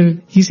beauty where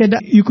he said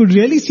you could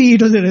really see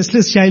it was a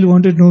restless child who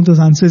wanted to know those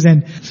answers,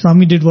 and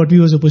Swami did what we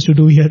were supposed to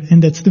do here.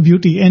 And that's the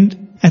beauty.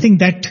 And I think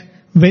that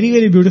very,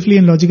 very beautifully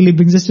and logically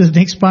brings us to the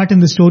next part in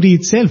the story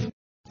itself.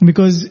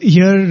 Because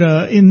here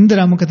in the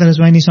Ramakatha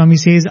Raswayani, Swami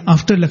says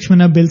after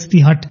Lakshmana builds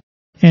the hut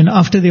and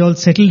after they all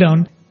settle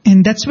down,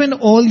 and that's when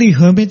all the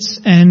hermits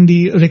and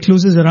the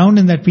recluses around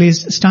in that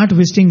place start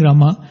visiting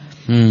Rama.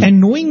 And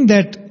knowing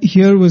that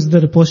here was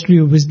the repository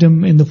of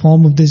wisdom in the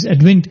form of this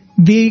Advent,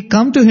 they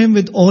come to him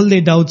with all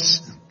their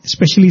doubts,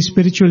 especially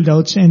spiritual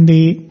doubts, and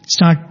they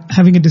start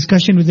having a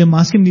discussion with him,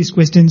 asking these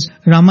questions.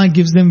 Rama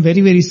gives them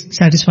very, very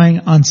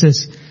satisfying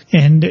answers.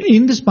 And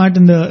in this part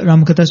in the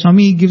Ramakatha,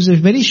 Swami gives a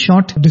very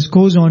short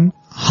discourse on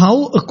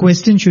how a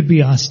question should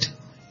be asked.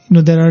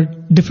 There are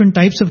different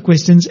types of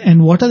questions,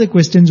 and what are the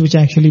questions which are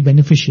actually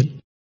beneficial.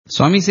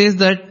 Swami says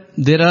that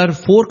there are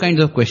 4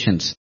 kinds of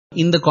questions.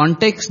 In the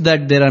context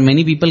that there are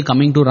many people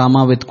coming to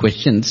Rama with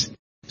questions,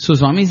 so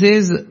Swami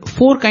says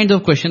 4 kinds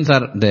of questions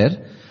are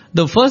there.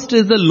 The first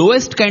is the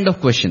lowest kind of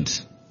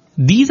questions.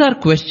 These are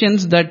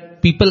questions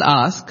that people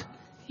ask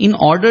in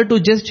order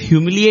to just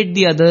humiliate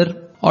the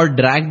other or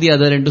drag the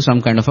other into some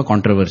kind of a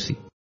controversy.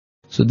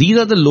 So these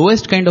are the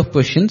lowest kind of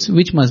questions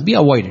which must be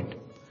avoided.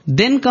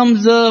 Then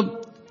comes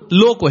the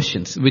low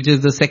questions, which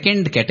is the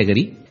second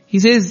category. He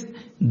says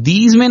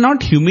these may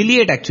not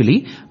humiliate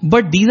actually,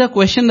 but these are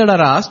questions that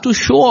are asked to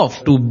show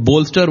off, to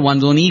bolster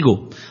one's own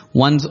ego,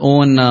 one's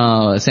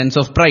own sense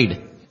of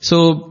pride.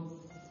 So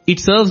it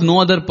serves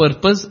no other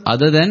purpose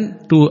other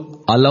than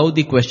to allow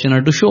the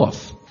questioner to show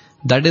off.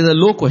 That is a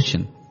low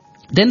question.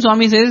 Then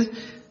Swami says,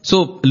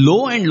 so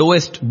low and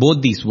lowest,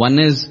 both these. One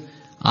is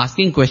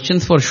asking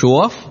questions for show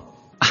off,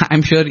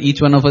 I'm sure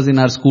each one of us in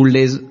our school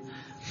days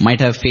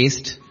might have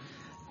faced.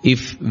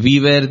 If we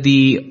were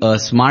the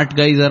smart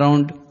guys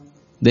around,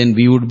 then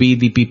we would be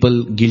the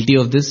people guilty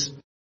of this.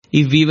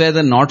 If we were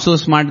the not so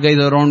smart guys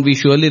around, we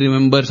surely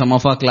remember some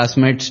of our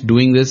classmates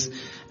doing this,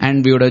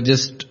 and we would have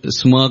just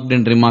smirked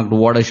and remarked,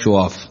 what a show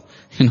off,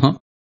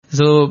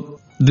 So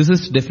this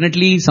is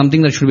definitely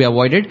something that should be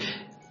avoided.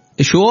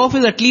 A show off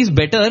is at least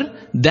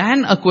better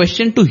than a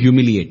question to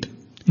humiliate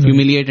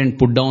and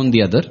put down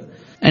the other.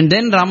 And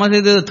then Rama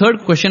says there's a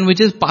third question which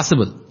is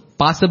passable.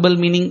 Passable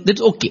meaning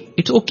that's okay.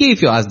 It's okay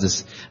if you ask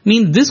this.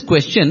 This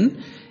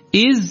question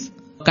is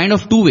kind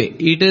of two-way.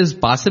 It is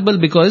passable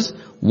because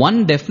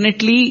one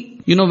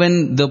definitely,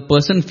 when the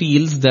person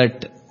feels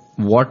that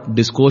what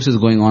discourse is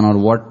going on or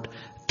what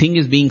thing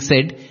is being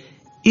said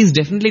is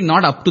definitely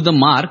not up to the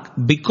mark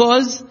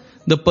because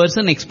the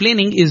person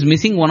explaining is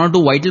missing one or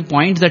two vital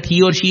points that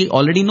he or she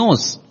already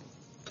knows.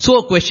 So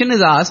a question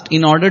is asked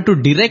in order to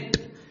direct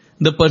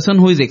the person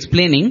who is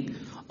explaining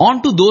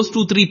onto those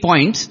 2-3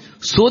 points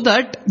so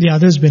that the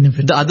others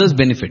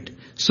benefit.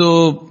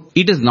 So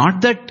it is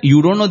not that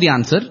you don't know the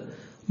answer,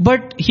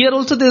 but here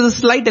also there is a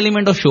slight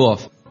element of show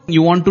off.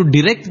 You want to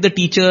direct the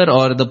teacher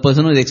or the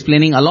person who is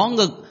explaining along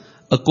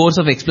a course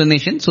of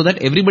explanation so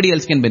that everybody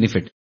else can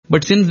benefit.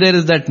 But since there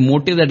is that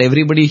motive that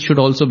everybody should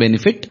also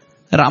benefit,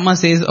 Rama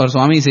says or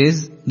Swami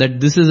says that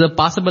this is a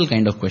passable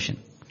kind of question.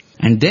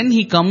 And then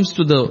he comes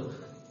to the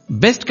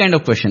best kind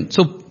of question.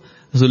 So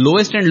the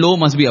lowest and low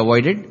must be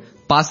avoided.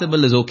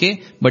 Passable is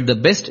okay, but the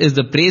best is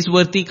the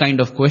praiseworthy kind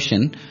of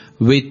question,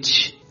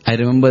 which I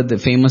remember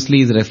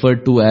famously is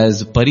referred to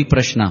as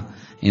Pariprashna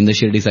in the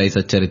Shirdi Sai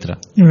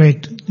Satcharitra.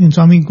 Right. And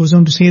Swami goes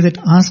on to say that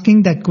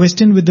asking that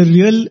question with the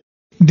real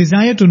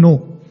desire to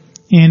know.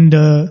 And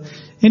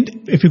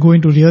if you go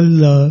into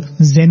real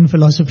Zen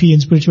philosophy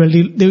and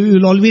spirituality, you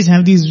will always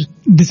have these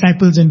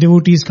disciples and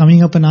devotees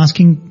coming up and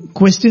asking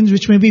questions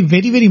which may be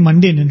very, very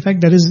mundane. In fact,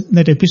 there is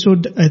that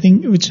episode, I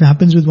think, which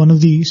happens with one of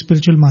the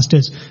spiritual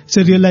masters. It's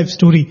a real life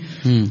story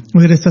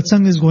where a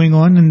satsang is going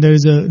on and there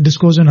is a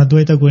discourse on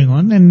Advaita going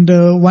on,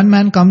 and one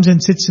man comes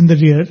and sits in the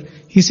rear.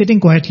 He's sitting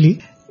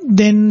quietly.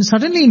 Then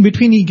suddenly in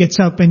between he gets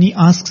up and he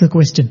asks a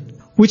question,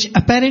 which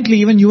apparently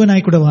even you and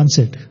I could have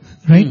answered.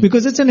 Right?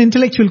 Because it's an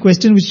intellectual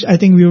question which I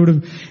think we would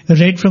have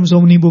read from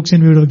so many books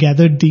and we would have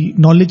gathered the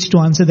knowledge to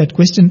answer that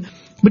question.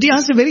 But he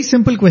asked a very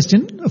simple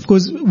question, of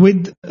course,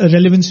 with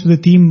relevance to the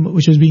theme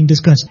which was being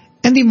discussed.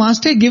 And the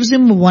master gives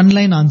him a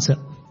one-line answer.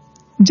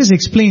 He just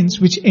explains,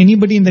 which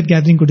anybody in that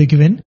gathering could have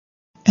given.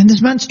 And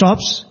this man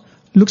stops,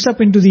 looks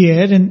up into the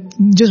air and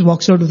just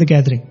walks out of the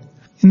gathering.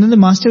 And then the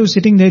master who's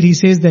sitting there, he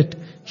says that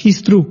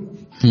he's through.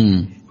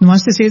 The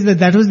master says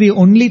that was the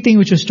only thing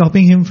which was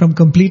stopping him from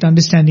complete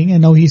understanding,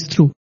 and now he's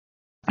through.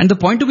 And the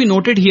point to be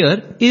noted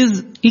here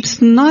is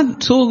it's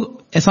not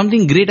so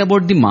something great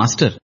about the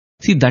master.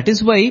 See, that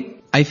is why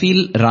I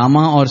feel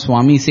Rama or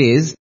Swami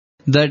says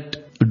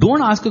that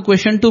don't ask a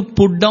question to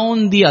put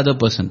down the other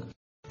person.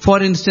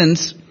 For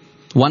instance,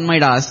 one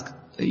might ask,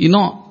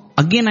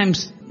 again I'm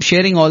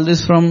sharing all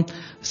this from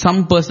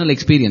some personal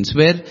experience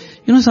where,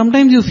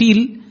 sometimes you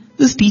feel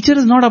this teacher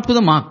is not up to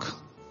the mark.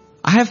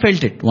 I have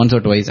felt it once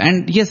or twice,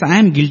 and yes, I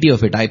am guilty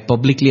of it. I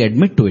publicly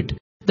admit to it.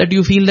 That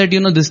you feel that,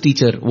 this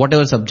teacher,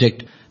 whatever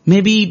subject,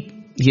 maybe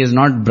he has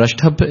not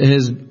brushed up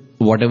his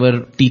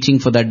whatever teaching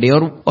for that day,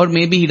 or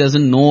maybe he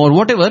doesn't know or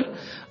whatever,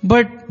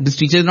 but this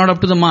teacher is not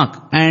up to the mark.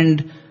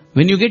 And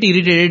when you get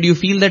irritated, you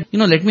feel that,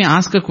 let me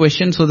ask a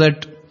question so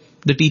that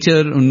the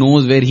teacher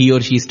knows where he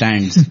or she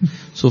stands.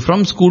 So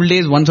from school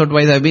days, once or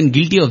twice I've been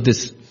guilty of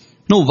this.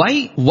 No,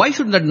 why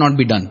should that not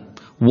be done?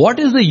 What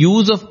is the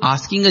use of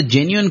asking a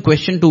genuine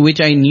question to which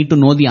I need to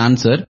know the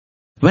answer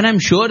when I'm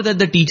sure that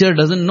the teacher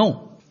doesn't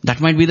know? That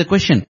might be the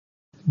question.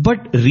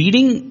 But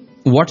reading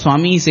what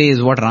Swami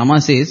says, what Rama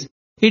says,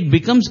 it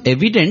becomes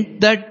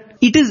evident that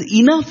it is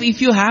enough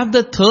if you have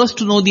the thirst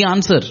to know the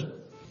answer.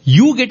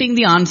 You getting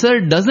the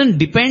answer doesn't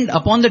depend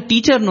upon the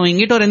teacher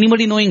knowing it or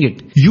anybody knowing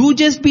it. You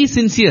just be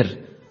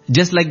sincere.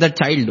 Just like that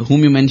child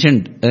whom you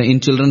mentioned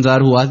in Children's Hour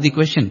who asked the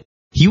question.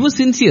 He was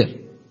sincere.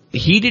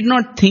 He did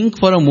not think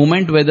for a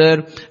moment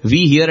whether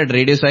we here at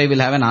Radio Sai will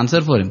have an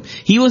answer for him.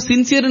 He was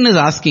sincere in his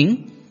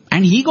asking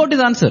and he got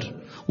his answer.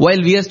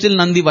 While we are still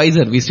none the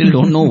wiser, we still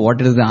don't know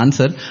what is the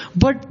answer,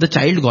 but the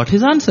child got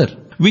his answer,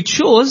 which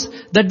shows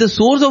that the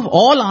source of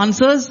all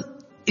answers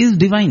is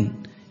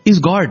divine, is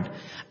God.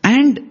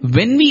 And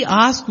when we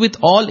ask with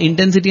all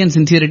intensity and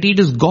sincerity, it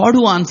is God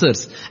who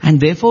answers.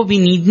 And therefore we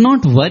need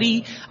not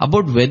worry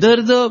about whether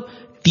the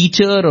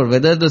teacher or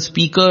whether the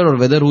speaker or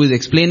whether who is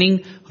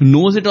explaining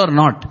knows it or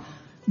not.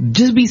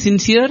 Just be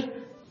sincere,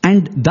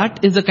 and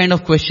that is the kind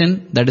of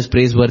question that is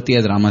praiseworthy,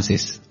 as Rama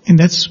says. And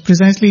that's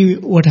precisely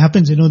what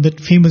happens, that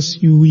famous,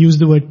 you use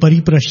the word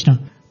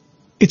Pariprashna.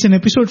 It's an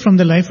episode from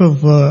the life of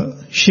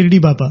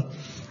Shirdi Baba.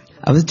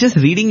 I was just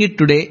reading it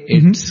today.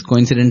 It's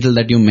coincidental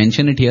that you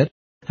mention it here.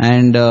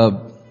 And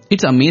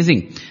it's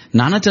amazing.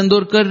 Nana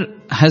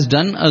Chandorkar has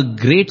done a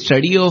great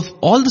study of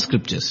all the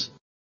scriptures.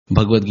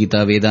 Bhagavad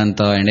Gita,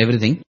 Vedanta and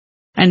everything.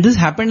 And this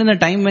happened in a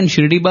time when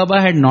Shirdi Baba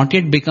had not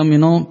yet become,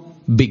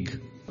 big.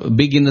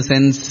 big in the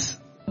sense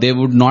there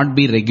would not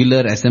be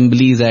regular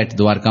assemblies at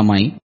Dwarka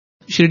Mai.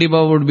 Shirdi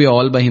Baba would be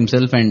all by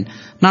himself, and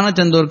Nana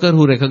Chandorkar,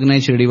 who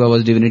recognized Shirdi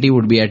Baba's divinity,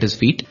 would be at his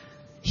feet.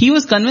 He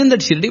was convinced that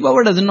Shirdi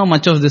Baba doesn't know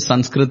much of this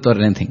Sanskrit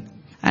or anything.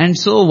 And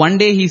so one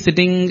day he's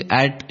sitting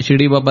at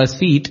Shirdi Baba's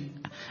feet,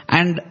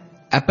 and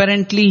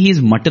apparently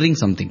he's muttering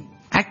something.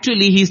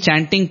 Actually, he's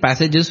chanting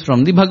passages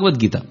from the Bhagavad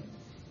Gita.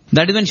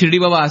 That is when Shirdi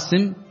Baba asks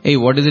him, "Hey,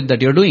 what is it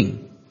that you're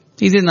doing?"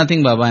 He says,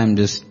 "Nothing, Baba, I'm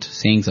just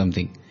saying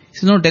something." He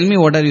says, "No, tell me,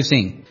 what are you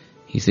saying?"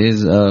 He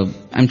says,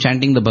 "I'm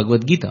chanting the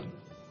Bhagavad Gita."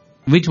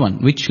 "Which one?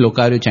 Which shloka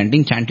are you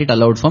chanting? Chant it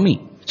aloud for me."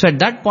 So at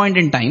that point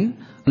in time,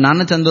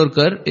 Nana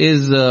Chandorkar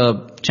is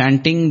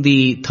chanting the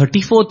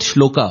 34th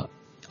shloka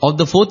of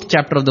the 4th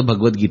chapter of the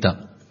Bhagavad Gita.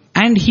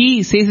 And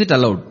he says it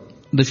aloud.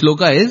 The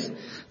shloka is,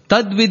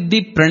 "Tad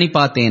viddhi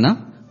pranipatena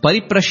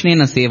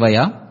pariprashnena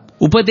sevaya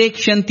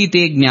upadekshanti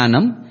te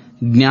jnanam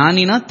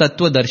jnanina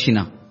tattva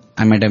darshina."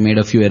 I might have made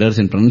a few errors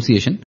in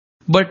pronunciation,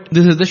 but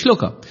this is the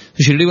shloka.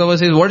 So Shirdi Baba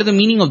says, what is the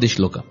meaning of this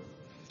shloka?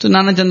 So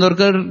Nana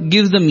Chandorkar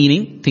gives the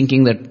meaning,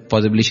 thinking that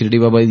possibly Shirdi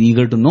Baba is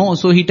eager to know.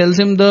 So he tells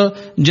him the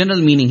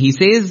general meaning. He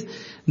says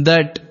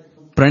that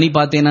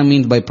pranipatena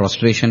means by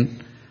prostration,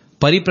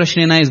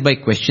 pariprashnena is by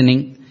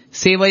questioning,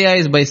 sevaya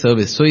is by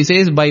service. So he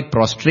says by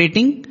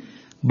prostrating,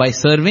 by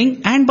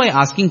serving, and by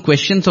asking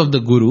questions of the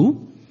Guru,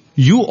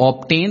 you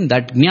obtain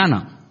that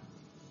jnana.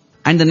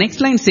 And the next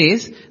line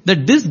says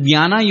that this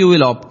jnana you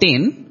will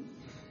obtain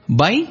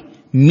by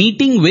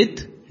meeting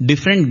with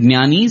different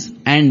jnanis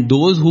and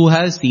those who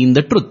have seen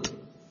the truth.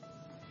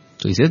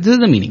 So he says this is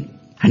the meaning.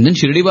 And then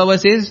Shirdi Baba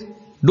says,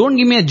 don't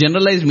give me a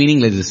generalized meaning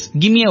like this.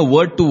 Give me a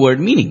word-to-word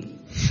meaning.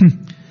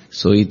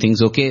 So he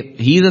thinks, okay,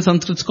 he is a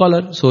Sanskrit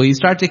scholar, so he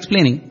starts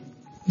explaining.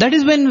 That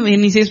is when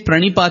he says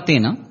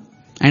pranipatena,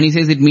 and he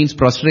says it means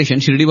prostration,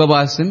 Shirdi Baba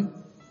asks him,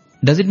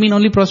 does it mean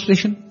only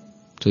prostration?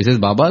 So he says,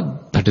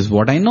 Baba, that is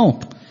what I know.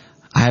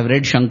 I have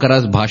read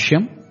Shankara's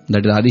Bhashyam,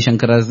 that is Adi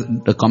Shankara's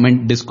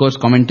discourse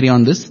commentary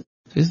on this.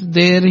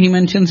 There he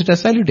mentions it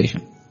as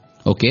salutation.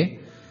 Okay.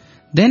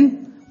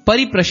 Then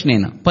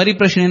pariprashnena.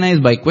 Pariprashnena is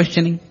by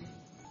questioning.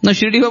 Now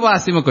Shirdi Baba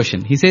asks him a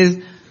question. He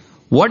says,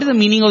 what is the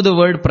meaning of the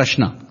word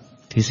prashna?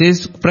 He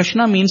says,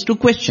 prashna means to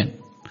question.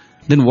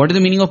 Then what is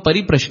the meaning of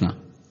pariprashna?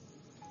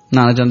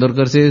 Nana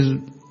Chandorkar says,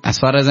 as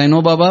far as I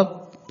know,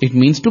 Baba, it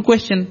means to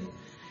question.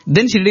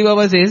 Then Shirdi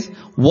Baba says,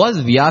 was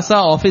Vyasa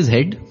off his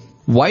head?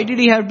 Why did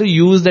he have to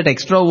use that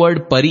extra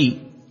word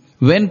pari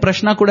when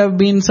prashna could have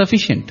been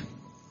sufficient?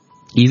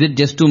 Is it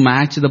just to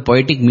match the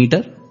poetic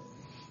meter?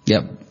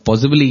 Yeah,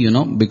 possibly,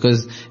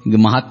 because the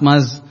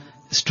Mahatmas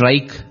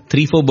strike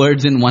 3-4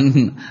 birds in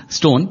one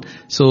stone.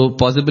 So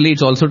possibly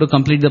it's also to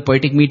complete the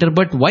poetic meter.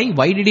 But why?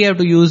 Why did he have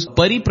to use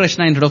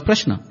pariprashna instead of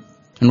prashna?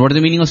 And what is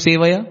the meaning of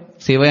sevaya?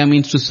 Sevaya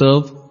means to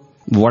serve.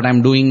 What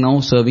I'm doing now,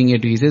 serving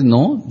it. He says,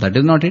 no, that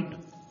is not it.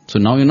 So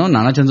now,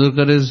 Nana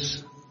Chandorkar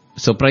is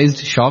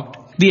surprised, shocked.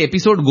 The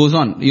episode goes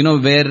on,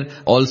 where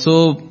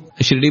also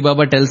Shirdi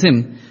Baba tells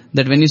him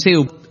that when you say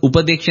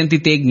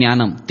upadekshanti te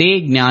jnanam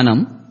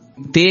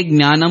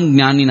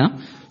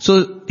jnanina.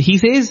 So he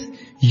says,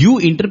 you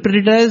interpret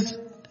it as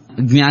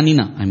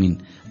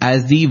jnanina,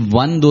 as the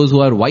one, those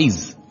who are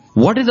wise.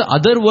 What is the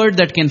other word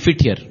that can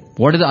fit here?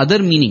 What is the other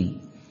meaning?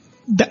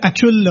 The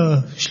actual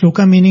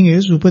shloka meaning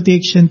is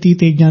upadekshanti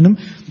te jnanam.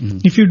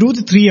 If you do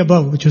the 3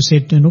 above, which you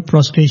said,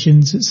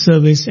 prostrations,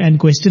 service and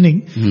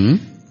questioning,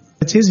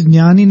 it says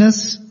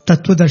jnaninas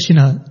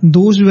tattvadarshina.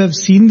 Those who have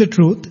seen the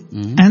truth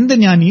and the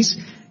jnanis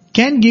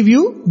can give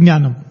you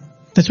jnanam.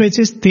 That's why it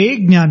says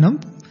te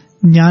jnanam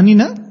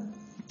jnanina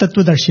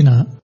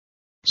tattvadarshina.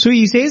 So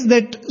he says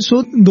that,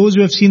 so those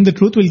who have seen the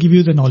truth will give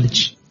you the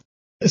knowledge.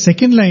 The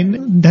second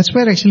line, that's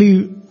where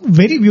actually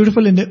very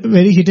beautiful and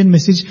very hidden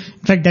message.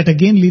 In fact, that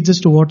again leads us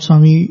to what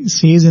Swami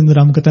says in the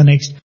Ramakatha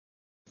next.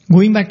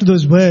 Going back to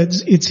those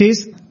words, it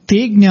says,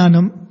 te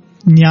jnanam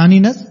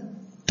jnanina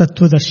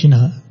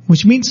tattvadarshina.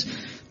 Which means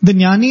the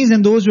jnanis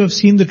and those who have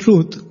seen the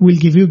truth will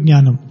give you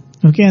jnanam.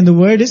 Okay, and the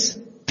word is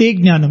te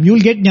jnanam. You will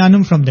get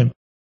jnanam from them.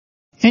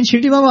 And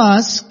Shirdi Baba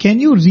asks, can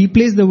you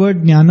replace the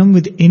word jnanam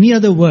with any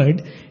other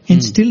word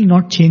and still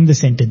not change the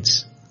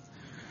sentence?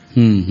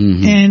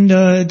 And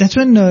that's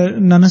when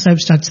Nana Sahib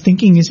starts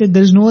thinking. He said,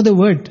 there is no other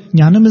word.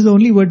 Jnanam is the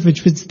only word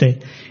which fits there.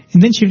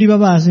 And then Shirdi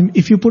Baba asks him,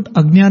 if you put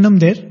ajnanam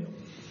there,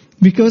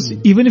 because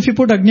even if you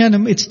put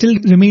ajnanam, it still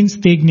remains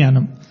te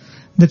jnanam.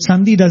 That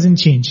sandhi doesn't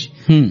change.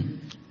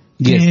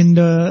 Yes.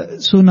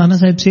 And so Nana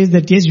Sahib says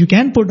that yes, you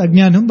can put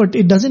ajnanam, but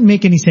it doesn't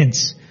make any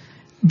sense.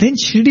 Then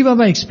Shirdi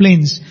Baba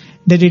explains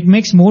that it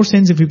makes more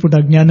sense if we put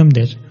ajnanam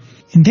there.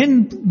 And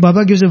then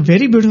Baba gives a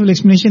very beautiful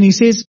explanation. He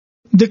says,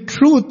 the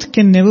truth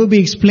can never be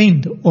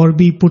explained or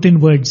be put in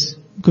words.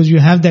 Because you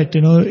have that,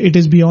 it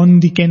is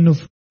beyond the ken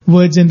of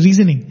words and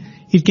reasoning.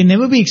 It can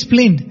never be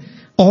explained.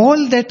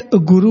 All that a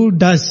guru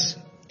does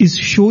is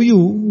show you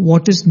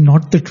what is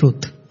not the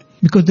truth.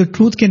 Because the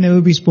truth can never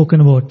be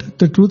spoken about.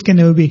 The truth can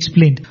never be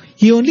explained.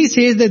 He only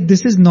says that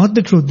this is not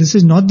the truth. This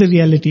is not the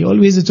reality.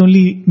 Always it's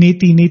only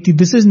neti.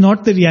 This is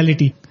not the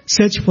reality.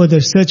 Search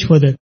further.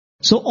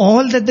 So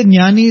all that the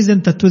Jnanis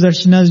and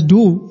Tattva-darshanas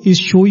do is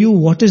show you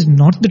what is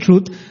not the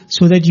truth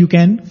so that you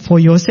can for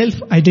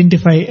yourself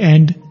identify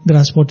and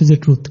grasp what is the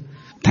truth.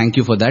 Thank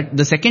you for that.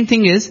 The second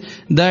thing is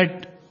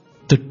that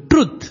the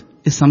truth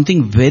is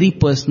something very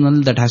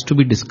personal that has to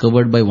be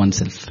discovered by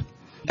oneself.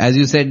 As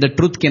you said, the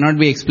truth cannot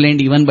be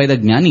explained even by the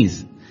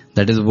Jnanis.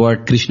 That is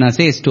what Krishna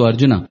says to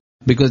Arjuna,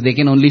 because they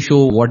can only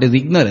show what is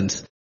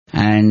ignorance.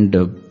 And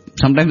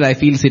sometimes I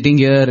feel sitting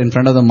here in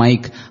front of the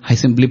mic, I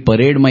simply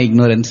parade my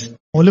ignorance.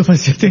 All of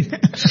us, I think.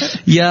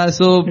 Yeah,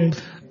 so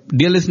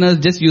dear listeners,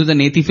 just use the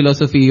Neti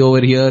philosophy over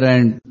here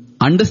and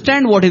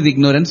understand what is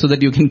ignorance so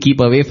that you can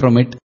keep away from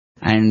it.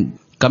 And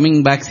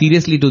coming back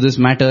seriously to this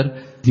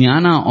matter,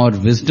 jnana or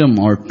wisdom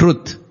or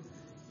truth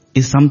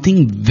is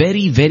something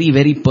very, very,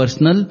 very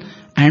personal,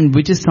 and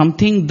which is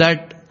something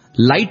that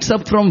lights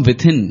up from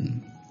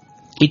within.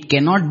 It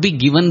cannot be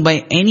given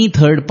by any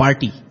third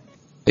party.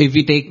 If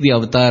we take the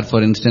avatar,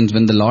 for instance,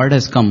 when the Lord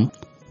has come,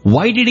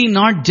 why did he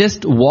not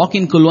just walk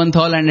in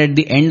Kulwanthal and at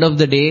the end of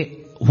the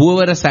day,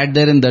 whoever has sat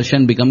there in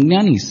darshan become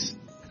jnanis?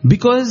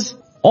 Because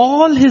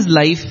all his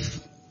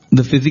life,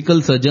 the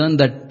physical sojourn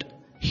that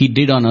he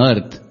did on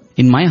earth,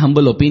 in my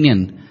humble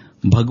opinion,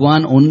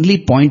 Bhagwan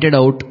only pointed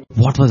out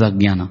what was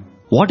ajnana.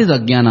 What is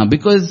ajnana?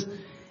 Because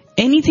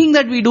anything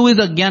that we do is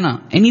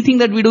ajnana. Anything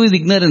that we do is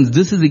ignorance.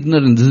 This is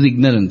ignorance. This is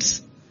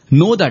ignorance.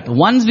 Know that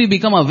once we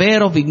become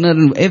aware of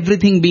ignorance,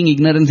 everything being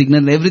ignorance,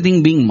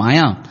 everything being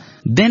maya,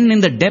 then in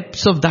the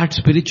depths of that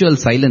spiritual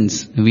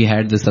silence, we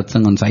had the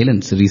satsang on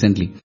silence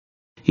recently.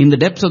 In the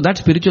depths of that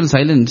spiritual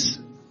silence,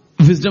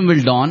 wisdom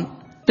will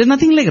dawn. There's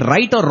nothing like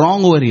right or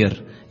wrong over here.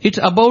 It's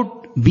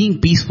about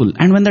being peaceful.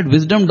 And when that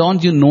wisdom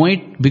dawns, you know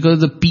it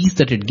because of the peace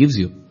that it gives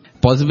you.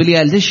 Possibly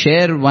I'll just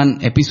share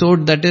one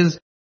episode that is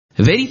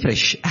very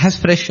fresh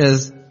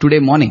as today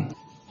morning.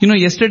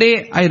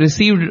 Yesterday I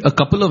received a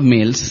couple of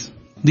mails.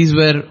 These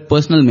were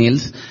personal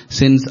mails.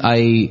 Since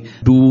I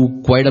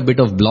do quite a bit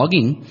of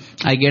blogging,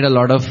 I get a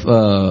lot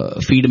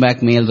of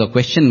feedback mails or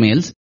question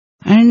mails.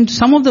 And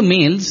some of the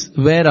mails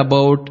were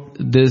about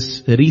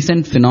this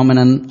recent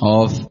phenomenon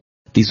of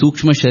the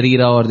Sukshma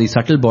Sharira or the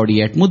subtle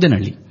body at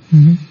Mudanalli.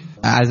 Mm-hmm.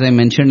 As I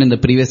mentioned in the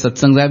previous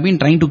satsangs, I've been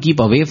trying to keep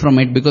away from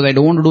it because I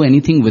don't want to do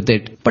anything with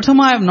it. But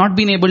somehow I have not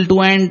been able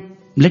to, and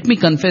let me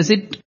confess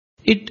it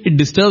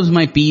disturbs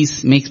my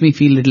peace, makes me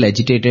feel a little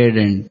agitated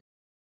and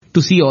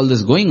to see all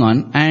this going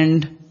on.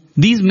 And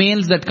these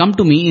mails that come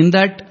to me, in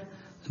that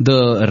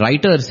the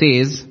writer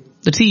says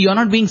that, see, you're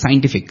not being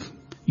scientific.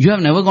 You have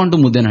never gone to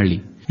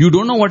Mudanhalli. You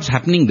don't know what's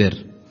happening there.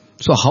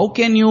 So how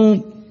can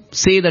you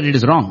say that it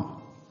is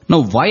wrong?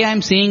 Now, why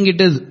I'm saying it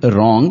is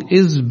wrong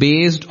is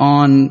based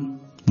on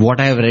what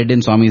I have read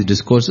in Swami's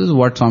discourses,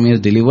 what Swami has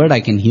delivered.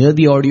 I can hear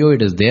the audio.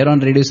 It is there on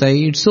Radio Sai.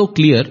 It's so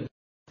clear.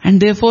 And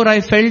therefore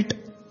I felt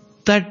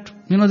that,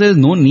 there is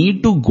no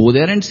need to go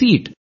there and see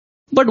it.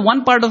 But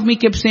one part of me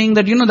kept saying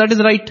that, that is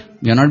right.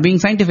 You're not being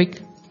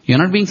scientific. You're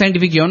not being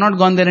scientific. You're not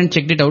gone there and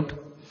checked it out.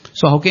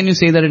 So how can you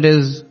say that it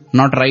is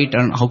not right?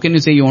 And how can you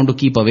say you want to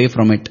keep away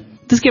from it?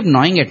 This kept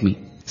gnawing at me.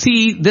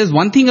 See, there's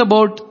one thing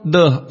about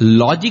the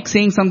logic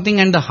saying something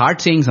and the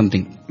heart saying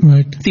something.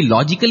 Right. See,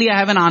 logically I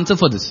have an answer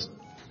for this.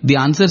 The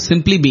answer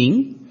simply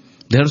being,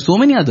 there are so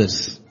many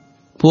others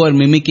who are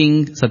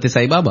mimicking Satya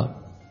Sai Baba.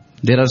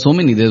 There are so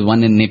many. There's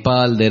one in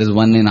Nepal. There is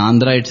one in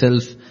Andhra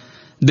itself.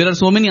 There are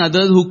so many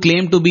others who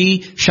claim to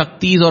be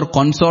Shaktis or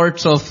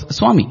consorts of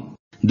Swami.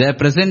 They are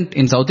present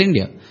in South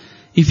India.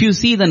 If you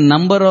see the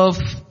number of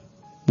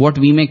what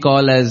we may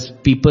call as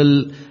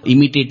people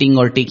imitating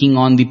or taking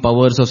on the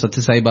powers of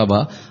Satya Sai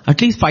Baba,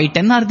 at least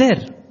 5-10 are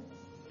there.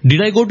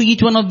 Did I go to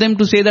each one of them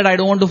to say that I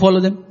don't want to follow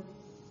them?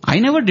 I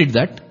never did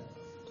that.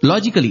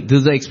 Logically, this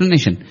is the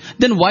explanation.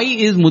 Then why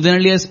is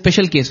Mudanhalli a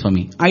special case for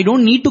me? I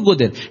don't need to go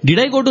there. Did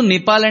I go to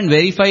Nepal and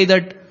verify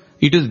that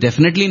it is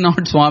definitely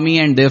not Swami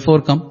and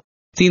therefore come?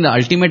 See, in the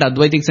ultimate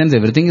Advaitic sense,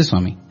 everything is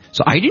Swami.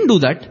 So I didn't do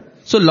that.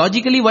 So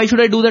logically, why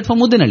should I do that for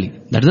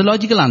Mudanhalli? That is a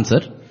logical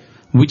answer,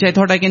 which I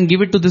thought I can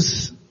give it to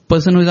this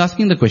person who is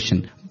asking the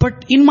question.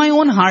 But in my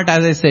own heart,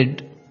 as I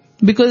said,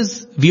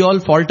 because we all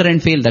falter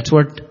and fail, that's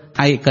what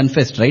I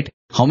confessed, right?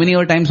 How many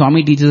other times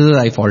Swami teaches us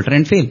I falter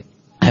and fail?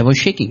 I was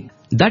shaking.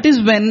 That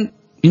is when,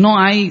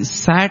 I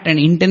sat and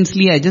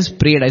intensely I just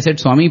prayed. I said,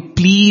 Swami,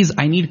 please,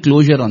 I need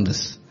closure on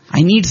this.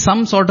 I need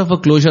some sort of a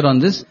closure on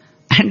this.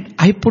 And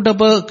I put up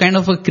a kind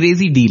of a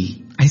crazy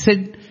deal. I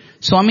said,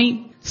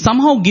 Swami,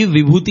 somehow give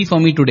vibhuti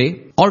for me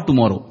today or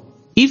tomorrow.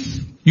 If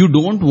you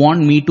don't want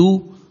me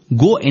to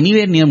go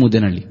anywhere near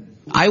Mudanhalli,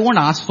 I won't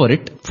ask for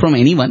it from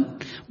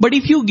anyone. But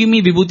if you give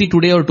me vibhuti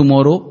today or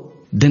tomorrow,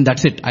 then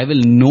that's it. I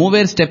will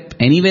nowhere step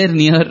anywhere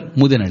near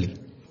Mudanhalli.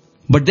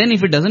 But then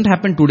if it doesn't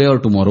happen today or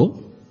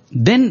tomorrow,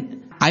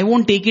 then I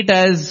won't take it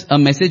as a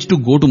message to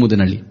go to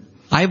Mudanhalli.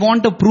 I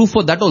want a proof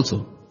for that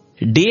also.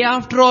 Day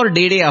after or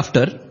day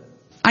after,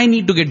 I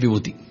need to get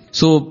vibhuti.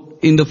 So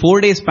in the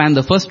 4-day span,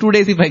 the first 2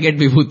 days if I get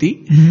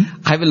vibhuti,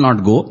 I will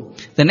not go.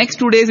 The next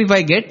 2 days if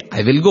I get,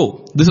 I will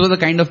go. This was the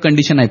kind of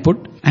condition I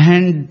put.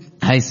 And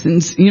I,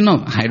 since,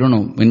 I don't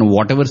know,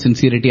 whatever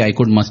sincerity I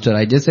could muster,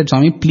 I just said,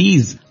 Swami,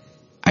 please,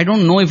 I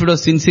don't know if it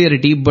was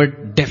sincerity,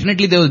 but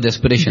definitely there was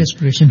desperation.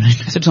 Desperation, right?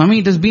 I said, Swami,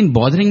 it has been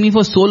bothering me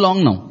for so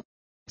long now.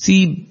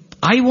 See,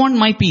 I want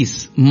my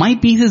peace. My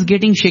peace is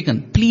getting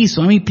shaken. Please,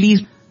 Swami,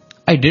 please.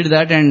 I did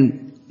that,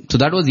 and so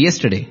that was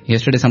yesterday.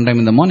 Yesterday sometime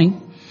in the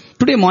morning.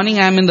 Today morning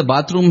I am in the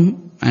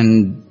bathroom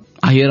and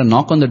I hear a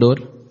knock on the door.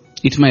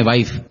 It's my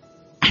wife.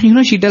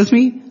 And she tells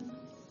me,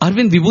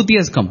 Arvind, Vibhuti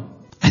has come.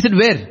 I said,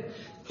 where?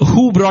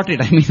 Who brought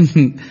it? I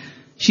mean,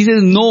 she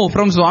says, no,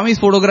 from Swami's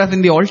photograph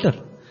in the altar.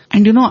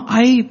 And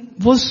I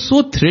was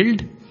so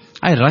thrilled.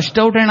 I rushed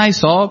out and I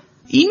saw,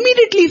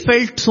 immediately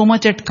felt so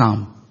much at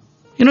calm.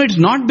 It's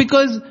not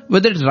because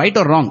whether it's right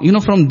or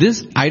wrong. From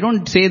this, I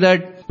don't say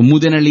that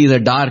Mudenalli is a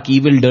dark,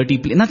 evil, dirty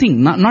place.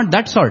 Nothing, not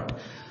that sort.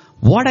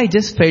 What I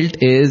just felt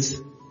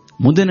is,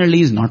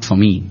 Mudenalli is not for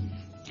me.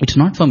 It's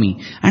not for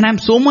me. And I'm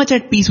so much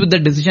at peace with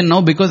that decision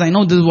now because I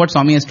know this is what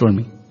Swami has told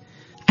me.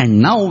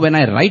 And now when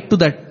I write to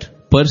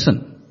that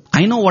person,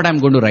 I know what I'm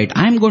going to write.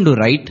 I'm going to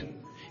write,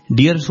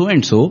 dear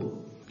so-and-so,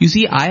 you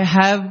see, I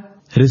have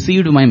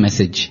received my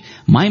message.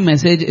 My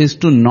message is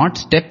to not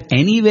step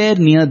anywhere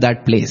near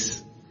that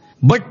place.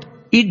 But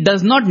it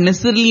does not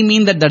necessarily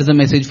mean that that's a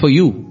message for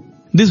you.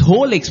 This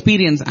whole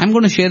experience, I'm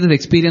going to share this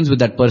experience with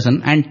that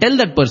person and tell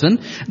that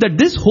person that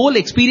this whole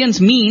experience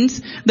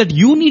means that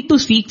you need to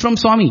seek from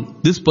Swami.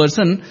 This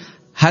person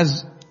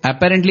has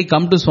apparently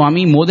come to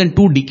Swami more than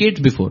 2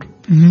 decades before.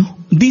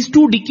 Mm-hmm. These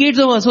 2 decades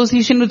of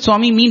association with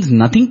Swami means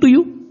nothing to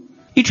you.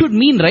 It should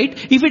mean, right?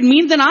 If it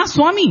means, then ask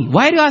Swami.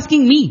 Why are you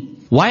asking me?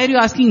 Why are you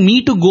asking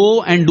me to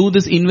go and do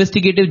this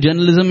investigative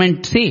journalism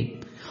and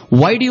say?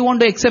 Why do you want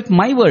to accept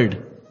my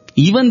word?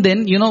 Even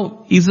then,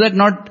 is that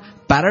not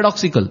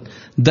paradoxical?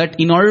 That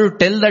in order to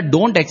tell that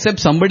don't accept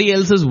somebody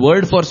else's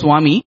word for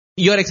Swami,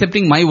 you are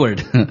accepting my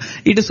word.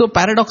 It is so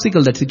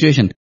paradoxical, that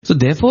situation. So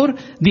therefore,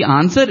 the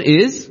answer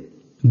is,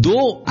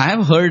 though I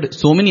have heard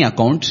so many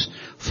accounts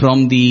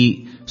from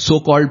the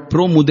so-called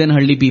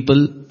pro-Mudenhalli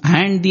people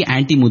and the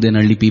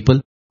anti-Mudenhalli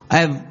people, I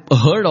have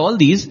heard all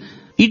these,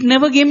 it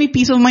never gave me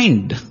peace of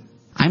mind.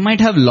 I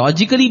might have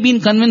logically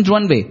been convinced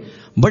one way,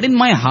 but in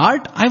my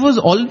heart, I was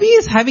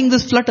always having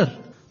this flutter.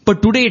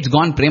 But today it's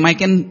gone, Prem. I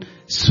can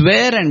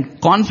swear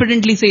and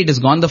confidently say it is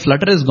gone. The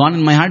flutter is gone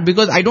in my heart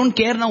because I don't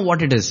care now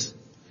what it is.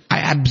 I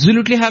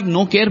absolutely have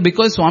no care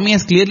because Swami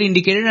has clearly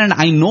indicated, and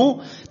I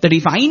know that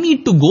if I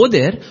need to go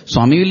there,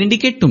 Swami will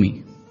indicate to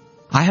me.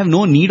 I have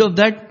no need of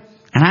that,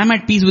 and I am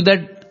at peace with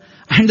that.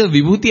 And the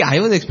Vibhuti, I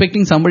was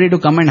expecting somebody to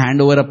come and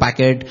hand over a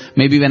packet.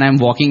 Maybe when I'm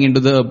walking into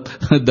the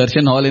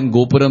Darshan hall in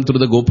Gopuram, through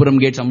the Gopuram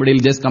gate, somebody will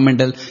just come and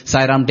tell,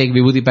 Sai Ram, take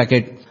Vibhuti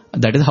packet.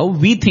 That is how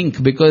we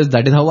think, because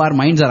that is how our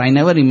minds are. I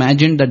never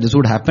imagined that this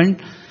would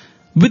happen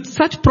with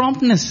such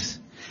promptness.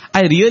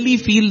 I really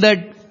feel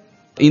that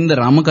in the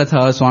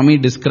Ramakatha, Swami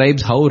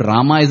describes how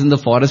Rama is in the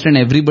forest and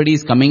everybody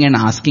is coming and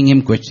asking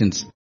him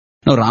questions.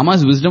 Now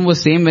Rama's wisdom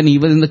was same when he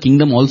was in the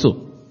kingdom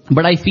also.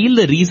 But I feel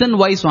the reason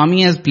why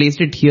Swami has placed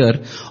it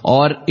here,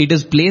 or it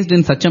is placed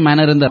in such a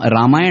manner in the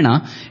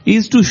Ramayana,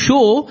 is to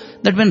show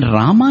that when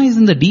Rama is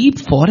in the deep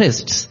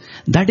forests,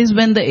 that is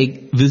when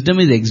the wisdom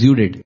is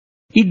exuded.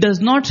 It does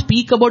not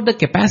speak about the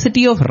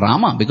capacity of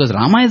Rama, because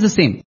Rama is the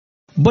same.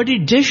 But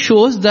it just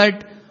shows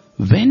that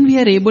when we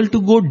are able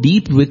to go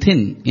deep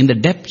within, in the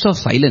depths of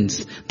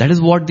silence, that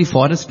is what the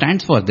forest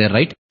stands for there,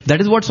 right? That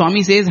is what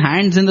Swami says,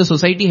 hands in the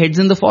society, heads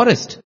in the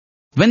forest.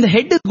 When the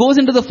head goes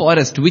into the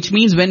forest, which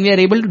means when we are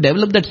able to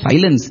develop that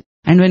silence,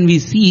 and when we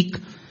seek,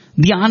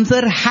 the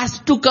answer has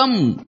to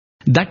come.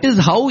 That is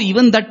how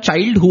even that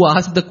child who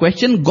asked the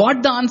question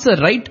got the answer,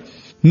 right?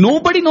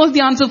 Nobody knows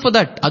the answer for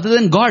that other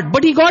than God,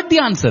 but he got the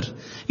answer.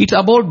 It's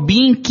about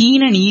being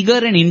keen and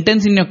eager and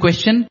intense in your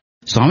question.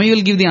 Swami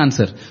will give the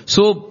answer.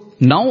 So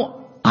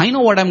now I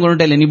know what I'm going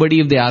to tell anybody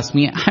if they ask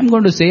me. I'm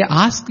going to say,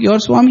 ask your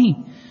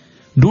Swami.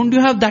 Don't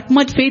you have that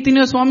much faith in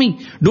your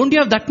Swami? Don't you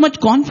have that much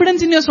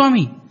confidence in your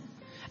Swami?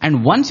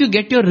 And once you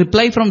get your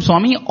reply from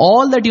Swami,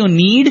 all that you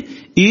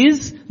need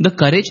is the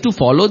courage to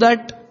follow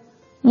that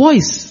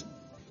voice.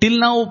 Till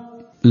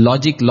now,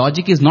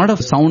 logic is not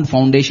a sound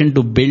foundation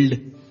to build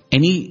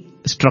any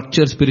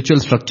structure,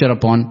 spiritual structure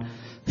upon.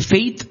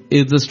 Faith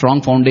is the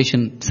strong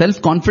foundation.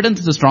 Self-confidence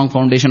is the strong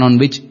foundation on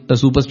which a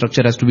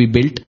superstructure has to be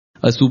built.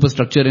 A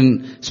superstructure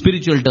in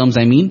spiritual terms,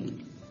 I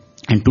mean.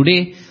 And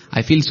today,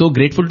 I feel so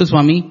grateful to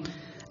Swami.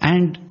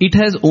 And it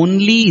has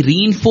only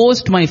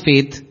reinforced my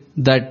faith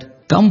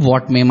that come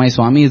what may, my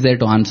Swami is there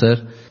to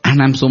answer.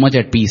 And I'm so much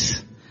at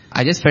peace.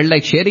 I just felt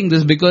like sharing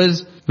this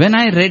because when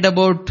I read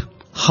about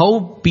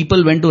how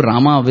people went to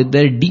Rama with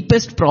their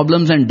deepest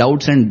problems and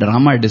doubts and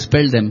Rama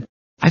dispelled them,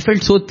 I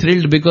felt so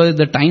thrilled because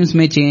the times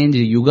may change,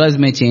 yugas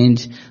may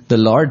change, the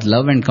Lord's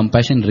love and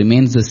compassion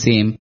remains the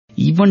same.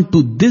 Even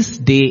to this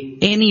day,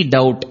 any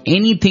doubt,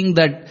 anything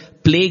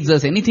that plagues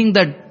us, anything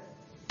that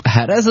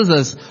harasses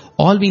us,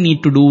 all we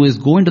need to do is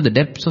go into the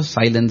depths of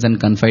silence and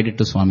confide it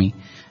to Swami.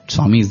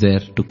 Swami is there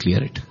to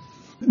clear it.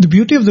 The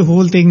beauty of the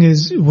whole thing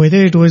is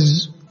whether it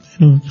was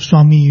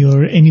Swami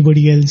or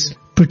anybody else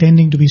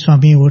pretending to be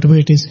Swami or whatever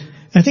it is,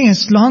 I think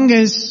as long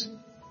as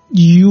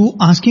you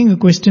asking a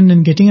question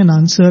and getting an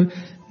answer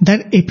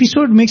that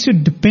episode makes you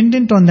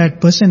dependent on that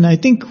person. I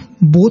think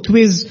both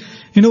ways,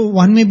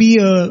 one may be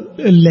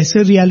a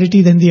lesser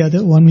reality than the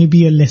other, one may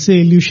be a lesser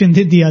illusion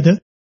than the other.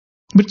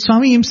 But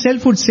Swami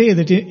himself would say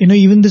that,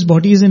 even this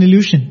body is an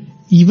illusion.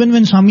 Even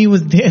when Swami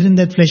was there in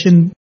that flesh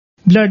and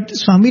blood,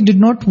 Swami did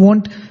not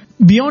want,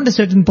 beyond a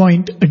certain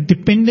point, a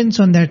dependence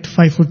on that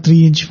 5 foot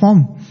 3 inch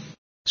form.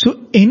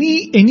 So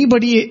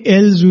anybody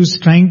else who's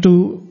trying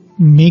to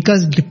make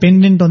us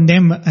dependent on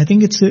them, I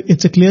think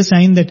it's a clear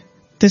sign that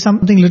there's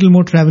something little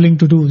more traveling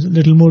to do, a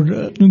little more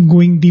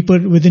going deeper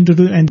within to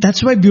do. And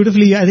that's why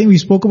beautifully, I think we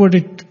spoke about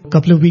it a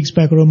couple of weeks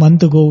back or a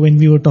month ago when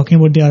we were talking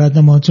about the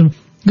Aradhana Mahotsav.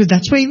 Because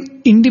that's why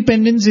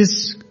independence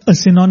is a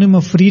synonym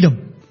of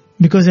freedom.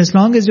 Because as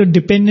long as you're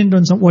dependent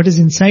on what is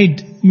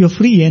inside, you're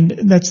free.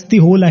 And that's the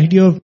whole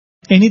idea of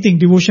anything,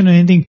 devotion or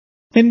anything.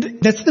 And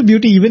that's the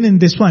beauty even in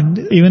this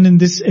one, even in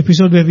this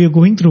episode where we are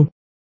going through.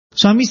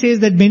 Swami says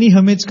that many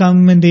hermits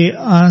come and they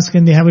ask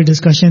and they have a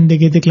discussion, they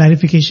get the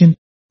clarification.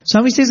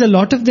 Swami says a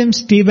lot of them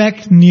stay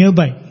back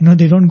nearby.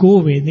 They don't go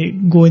away. They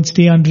go and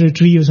stay under a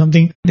tree or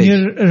something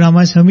near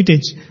Rama's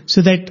hermitage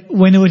so that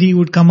whenever he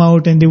would come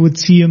out and they would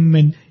see him.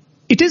 And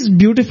it is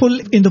beautiful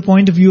in the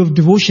point of view of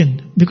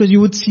devotion, because you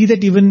would see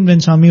that even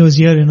when Swami was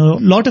here, a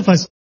lot of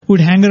us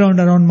would hang around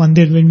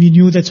Mandir when we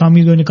knew that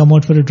Swami is going to come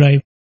out for a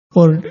drive.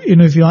 Or,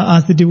 if you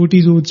ask the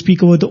devotees who would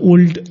speak about the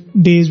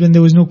old days when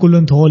there was no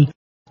Kulant Hall,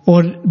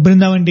 or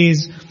Vrindavan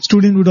days,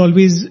 student would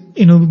always,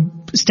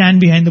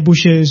 stand behind the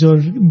bushes or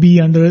be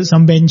under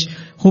some bench,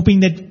 hoping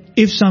that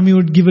if Swami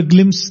would give a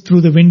glimpse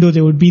through the window,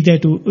 they would be there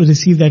to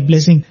receive that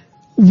blessing.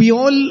 We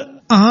all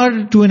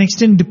are to an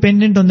extent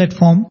dependent on that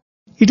form.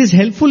 It is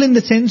helpful in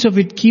the sense of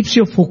it keeps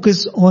your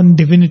focus on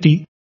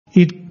divinity.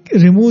 It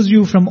removes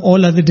you from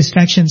all other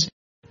distractions.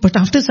 But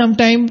after some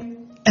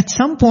time, at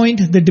some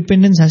point, the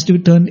dependence has to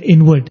turn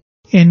inward.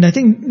 And I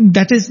think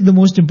that is the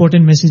most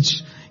important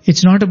message.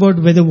 It's not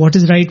about whether what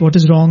is right, what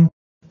is wrong,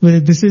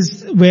 whether this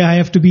is where I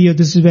have to be or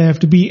this is where I have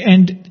to be.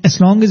 And as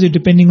long as you're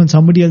depending on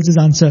somebody else's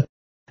answer,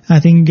 I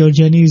think your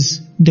journey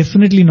is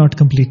definitely not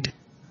complete.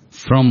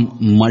 From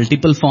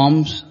multiple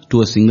forms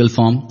to a single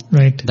form.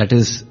 Right. That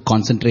is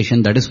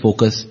concentration, that is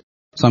focus.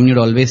 Some would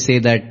always say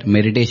that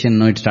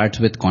meditation, it starts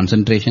with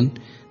concentration,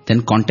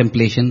 then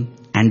contemplation,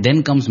 and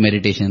then comes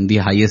meditation, the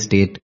highest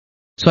state.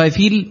 So I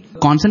feel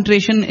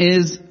concentration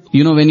is,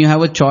 when you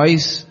have a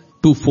choice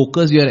to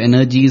focus your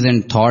energies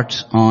and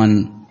thoughts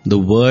on the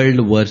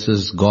world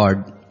versus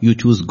God, you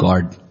choose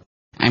God.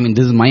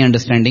 This is my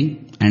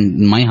understanding and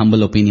my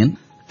humble opinion.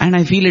 And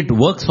I feel it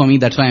works for me,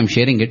 that's why I'm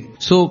sharing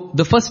it. So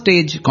the first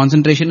stage,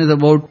 concentration, is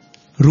about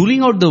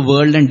ruling out the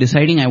world and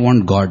deciding I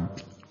want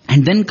God.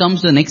 And then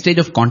comes the next stage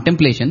of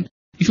contemplation.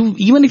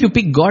 Even if you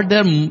pick God, there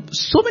are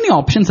so many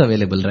options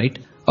available, right?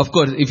 Of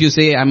course, if you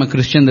say I'm a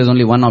Christian, there's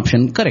only one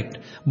option, correct.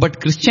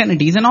 But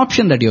Christianity is an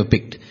option that you have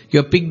picked.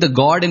 You have picked the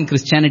God in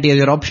Christianity as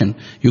your option.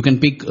 You can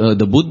pick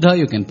the Buddha,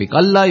 you can pick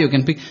Allah, you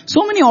can pick...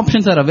 So many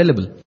options are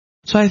available.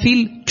 So I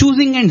feel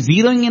choosing and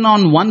zeroing in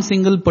on one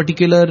single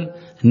particular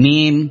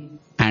name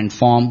and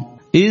form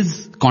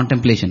is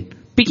contemplation.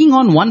 Picking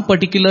on one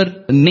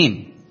particular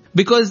name.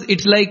 Because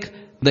it's like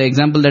the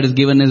example that is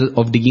given is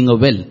of digging a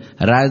well.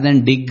 Rather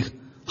than dig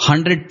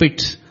 100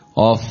 pits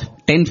of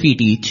 10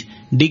 feet each,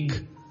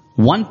 dig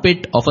one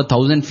pit of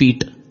 1,000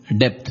 feet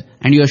depth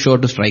and you are sure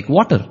to strike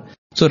water.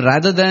 So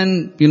rather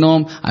than,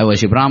 I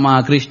worship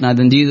Rama, Krishna,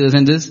 then Jesus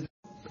and this,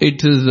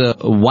 it is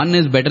one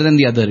is better than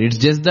the other. It's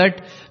just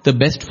that the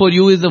best for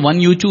you is the one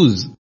you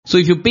choose. So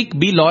if you pick,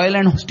 be loyal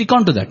and stick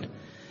on to that.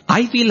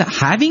 I feel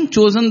having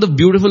chosen the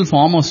beautiful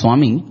form of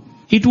Swami,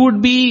 it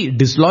would be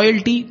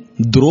disloyalty,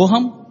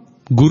 droham,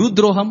 guru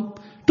droham,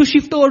 to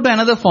shift over to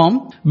another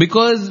form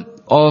because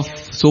of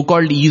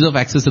so-called ease of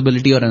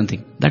accessibility or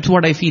anything. That's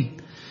what I feel.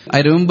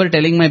 I remember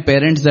telling my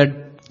parents that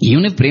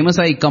even if Prema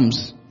Sai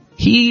comes,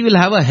 he will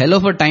have a hell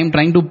of a time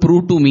trying to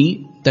prove to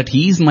me that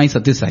he is my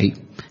Satya Sai.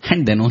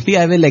 And then only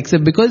I will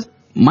accept, because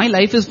my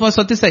life is for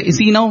Satya Sai. You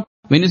see now,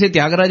 when you say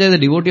Tyagaraja is a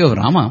devotee of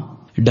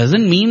Rama, it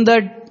doesn't mean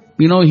that,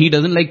 he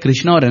doesn't like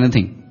Krishna or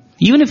anything.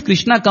 Even if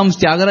Krishna comes,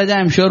 Tyagaraja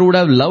I'm sure would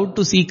have loved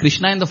to see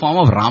Krishna in the form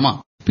of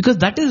Rama. Because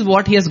that is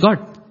what he has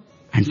got.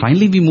 And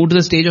finally we move to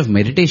the stage of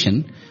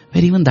meditation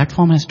where even that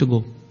form has to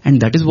go.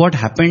 And that is what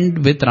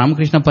happened with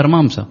Ramakrishna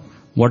Paramahamsa.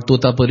 What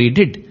Totapuri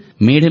did,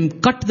 made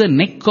him cut the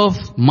neck of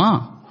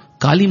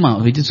Kali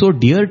Ma, which is so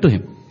dear to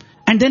him.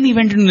 And then he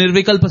went into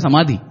Nirvikalpa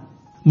Samadhi.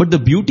 But the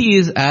beauty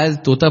is, as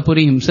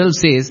Totapuri himself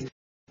says,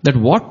 that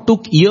what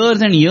took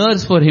years and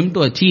years for him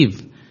to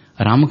achieve,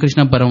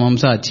 Ramakrishna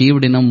Paramahamsa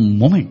achieved in a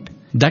moment.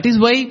 That is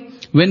why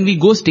when we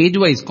go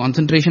stage-wise,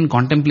 concentration,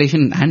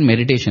 contemplation and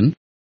meditation,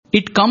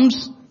 it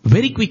comes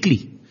very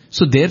quickly.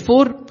 So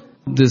therefore,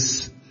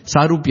 this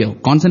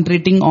Sarupya,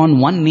 concentrating on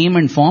one name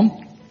and form,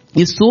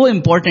 is so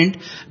important,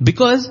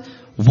 because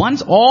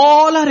once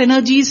all our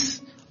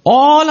energies,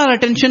 all our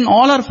attention,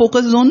 all our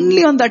focus is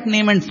only on that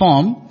name and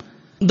form,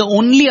 the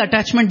only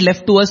attachment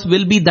left to us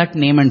will be that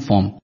name and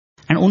form.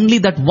 And only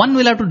that one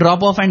will have to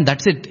drop off and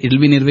that's it. It will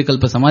be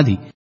Nirvikalpa Samadhi.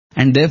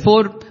 And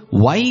therefore,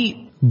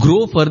 why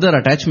grow further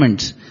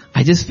attachments,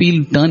 I just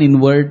feel turn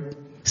inward,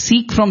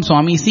 seek from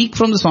Swami, seek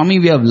from the Swami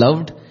we have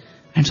loved,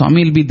 and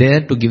Swami will be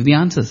there to give the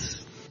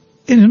answers.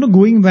 And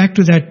going back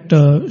to that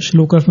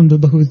shloka from the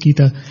Bhagavad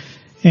Gita,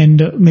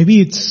 and maybe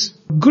it's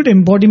good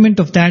embodiment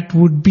of that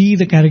would be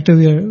the character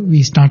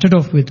we started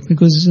off with,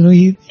 because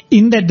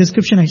in that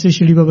description actually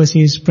Shri Baba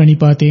says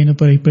pranipatena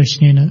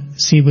pariprashnena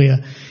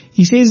sevaya.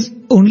 He says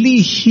only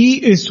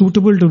he is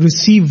suitable to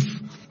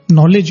receive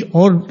knowledge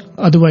or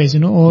otherwise,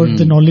 or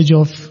the knowledge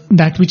of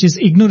that which is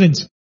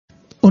ignorance.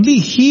 Only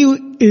he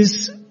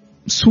is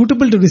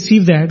suitable to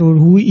receive that, or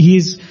who he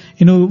is,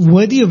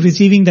 worthy of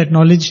receiving that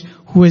knowledge,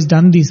 who has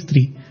done these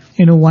three.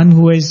 One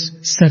who has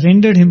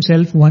surrendered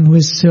himself, one who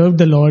has served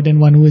the Lord,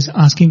 and one who is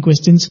asking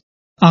questions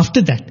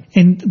after that.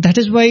 And that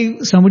is why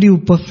somebody who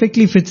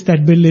perfectly fits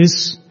that bill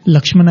is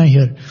Lakshmana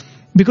here.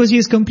 Because he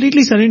is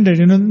completely surrendered.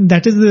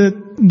 That's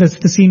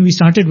the scene we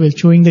started with,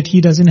 showing that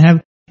he doesn't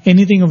have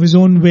anything of his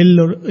own will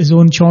or his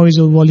own choice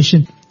or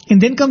volition. And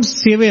then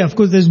comes Sevaya. Of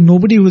course, there's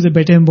nobody who is a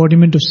better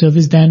embodiment of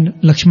service than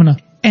Lakshmana.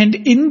 And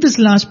in this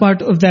last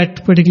part of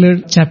that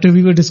particular chapter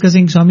we were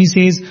discussing, Swami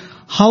says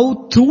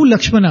how through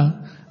Lakshmana,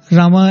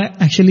 Rama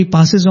actually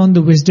passes on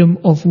the wisdom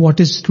of what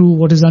is true,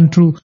 what is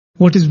untrue,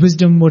 what is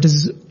wisdom, what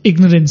is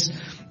ignorance.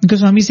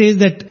 Because Swami says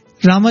that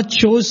Rama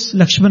chose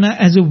Lakshmana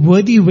as a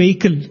worthy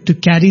vehicle to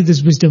carry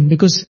this wisdom.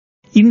 Because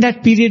in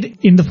that period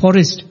in the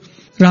forest,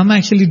 Rama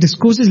actually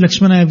discourses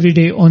Lakshmana every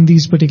day on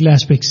these particular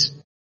aspects.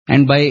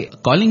 And by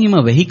calling him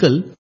a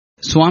vehicle,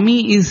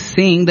 Swami is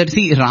saying that,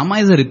 see, Rama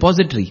is a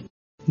repository.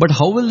 But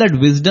how will that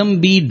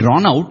wisdom be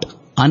drawn out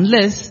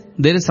unless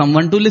there is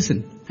someone to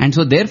listen? And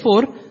so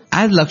therefore,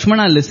 as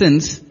Lakshmana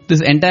listens,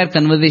 this entire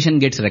conversation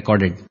gets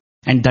recorded.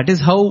 And that is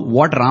how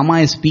what Rama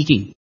is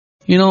speaking.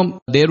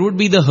 There would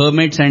be the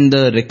hermits and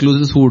the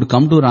recluses who would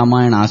come to Rama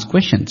and ask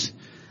questions.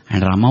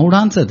 And Rama would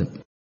answer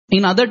them.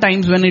 In other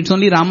times when it's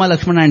only Rama,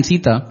 Lakshmana and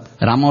Sita,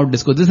 Rama would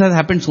discuss. This has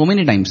happened so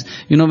many times.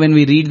 When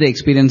we read the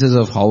experiences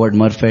of Howard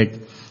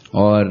Murphet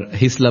or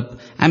Hislop,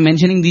 I'm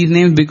mentioning these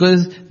names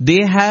because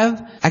they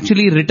have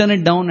actually written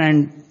it down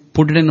and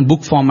put it in a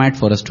book format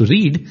for us to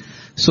read.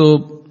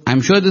 So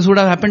I'm sure this would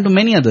have happened to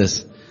many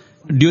others.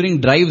 During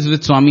drives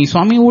with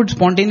Swami would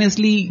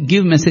spontaneously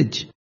give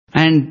message.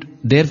 And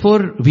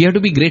therefore, we have to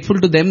be grateful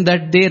to them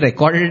that they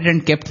recorded it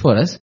and kept for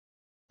us.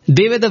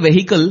 They were the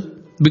vehicle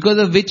because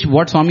of which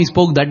what Swami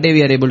spoke that day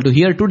we are able to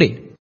hear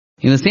today.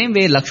 In the same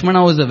way,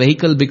 Lakshmana was the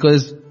vehicle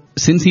because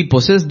since he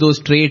possessed those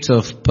traits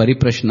of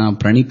pariprashna,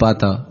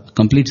 pranipata,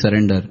 complete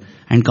surrender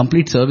and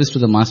complete service to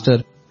the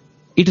master,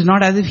 it is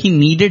not as if he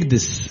needed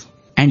this.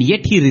 And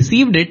yet he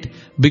received it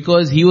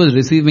because he was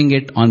receiving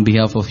it on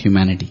behalf of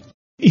humanity.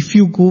 If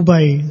you go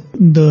by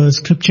the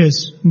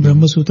scriptures,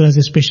 Brahma Sutras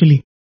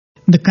especially,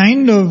 the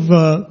kind of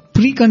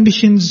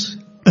preconditions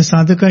a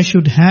sadhaka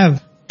should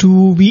have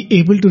to be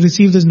able to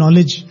receive this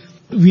knowledge,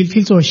 we'll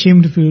feel so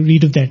ashamed if we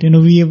read of that.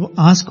 We have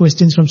asked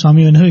questions from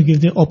Swami whenever we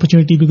give the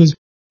opportunity, because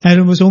I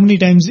remember so many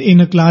times in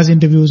a class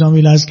interview,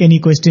 Swami will ask any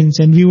questions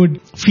and we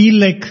would feel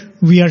like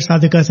we are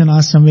sadhakas and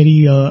ask some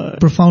very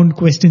profound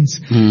questions.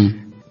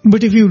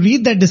 But if you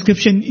read that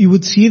description, you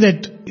would see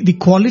that the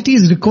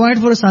qualities required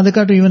for a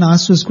sadhaka to even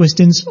ask those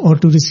questions or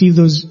to receive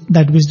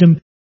that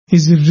wisdom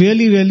is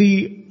really,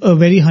 really a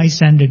very high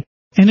standard.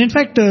 And in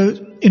fact,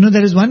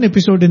 there is one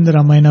episode in the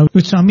Ramayana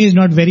which Swami is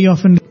not very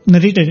often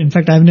narrated. In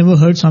fact, I've never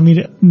heard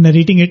Swami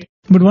narrating it.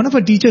 But one of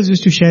our teachers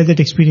used to share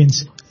that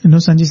experience.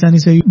 Sanjay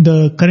Sani,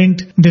 the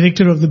current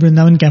director of the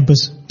Vrindavan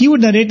campus, he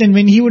would narrate, and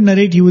when he would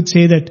narrate, he would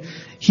say that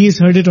he has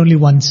heard it only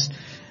once.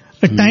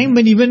 A time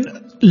when even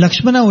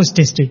Lakshmana was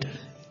tested.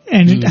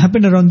 And it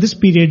happened around this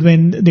period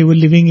when they were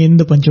living in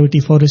the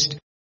Panchavati forest.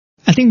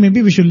 I think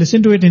maybe we should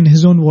listen to it in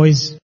his own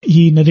voice.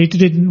 He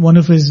narrated it in one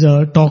of his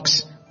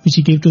talks, which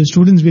he gave to the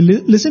students. We'll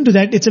listen to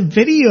that. It's a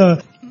very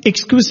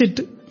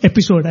exquisite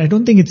episode. I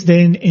don't think it's there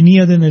in any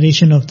other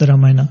narration of the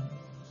Ramayana.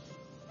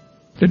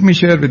 Let me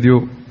share with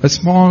you a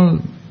small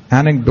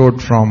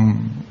anecdote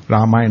from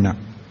Ramayana.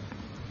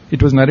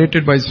 It was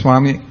narrated by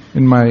Swami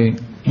in my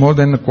more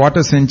than a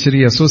quarter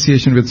century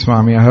association with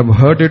Swami. I have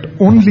heard it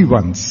only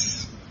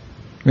once,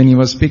 when he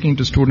was speaking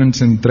to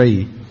students in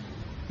Trai,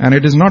 and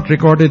it is not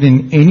recorded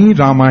in any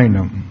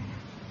Ramayana.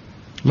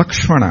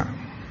 Lakshmana,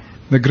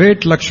 the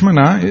great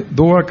Lakshmana,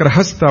 though a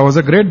Grahastha, was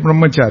a great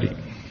brahmachari.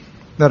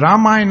 The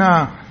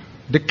Ramayana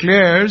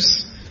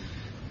declares,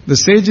 the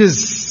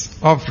sages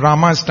of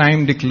Rama's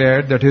time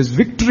declared that his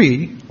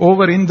victory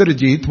over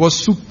Indrajit was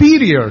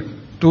superior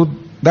to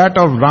that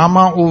of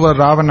Rama over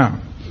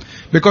Ravana.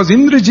 Because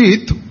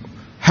Indrajit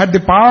had the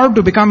power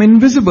to become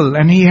invisible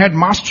and he had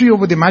mastery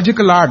over the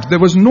magical arts. There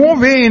was no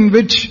way in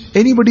which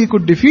anybody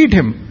could defeat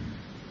him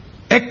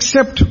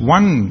except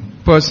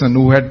one person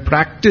who had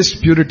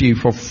practiced purity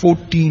for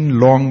 14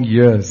 long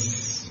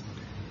years.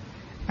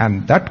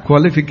 And that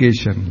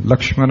qualification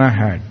Lakshmana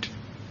had.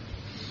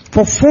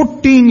 For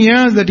 14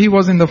 years that he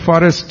was in the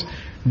forest,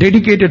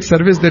 dedicated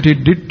service that he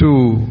did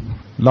to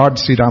Lord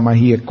Sri Rama,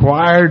 he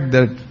acquired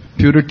that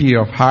purity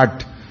of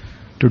heart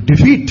to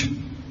defeat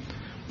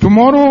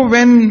Tomorrow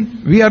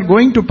when we are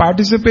going to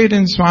participate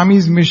in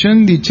Swami's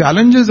mission, the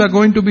challenges are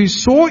going to be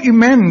so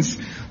immense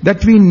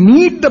that we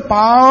need the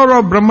power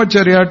of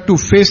brahmacharya to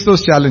face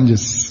those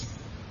challenges.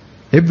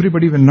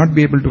 Everybody will not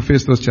be able to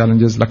face those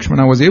challenges.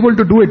 Lakshmana was able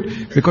to do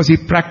it because he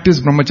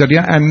practiced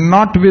brahmacharya and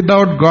not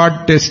without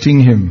God testing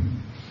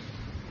him.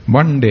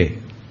 One day,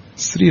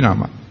 Sri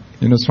Rama,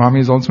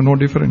 Swami is also no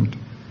different.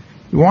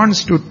 He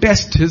wants to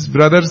test his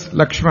brothers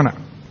Lakshmana.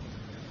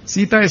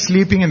 Sita is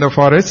sleeping in the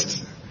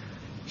forest.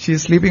 She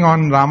is sleeping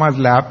on Rama's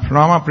lap.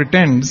 Rama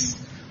pretends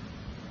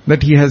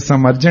that he has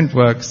some urgent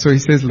work. So he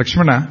says,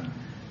 Lakshmana,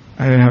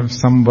 I have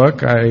some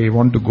work, I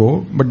want to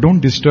go, but don't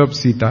disturb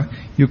Sita.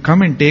 You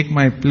come and take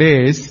my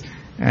place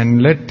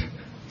and let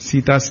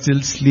Sita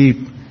still sleep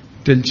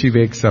till she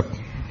wakes up.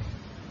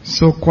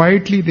 So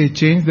quietly they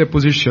change their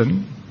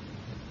position.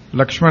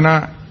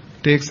 Lakshmana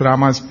takes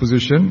Rama's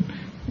position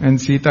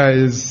and Sita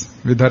is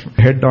with her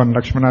head on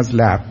Lakshmana's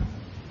lap.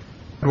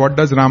 What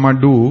does Rama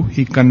do?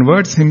 He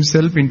converts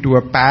himself into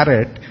a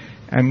parrot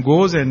and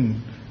goes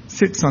and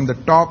sits on the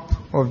top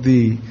of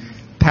the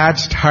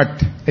thatched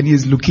hut and he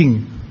is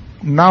looking.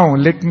 Now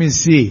let me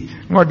see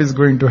what is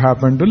going to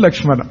happen to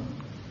Lakshmana.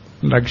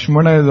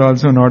 Lakshmana is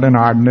also not an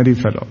ordinary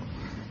fellow.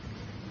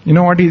 You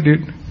know what he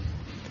did?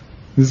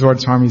 This is what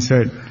Swami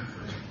said.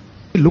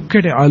 Look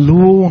at it,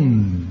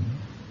 alone.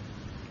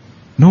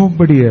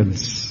 Nobody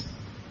else.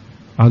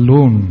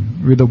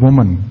 Alone with a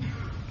woman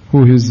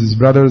who is his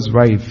brother's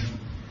wife.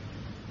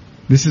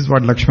 This is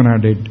what Lakshmana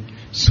did.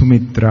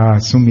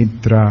 Sumitra,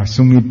 Sumitra,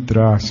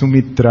 Sumitra,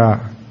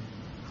 Sumitra.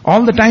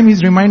 All the time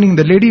he's reminding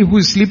the lady who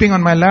is sleeping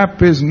on my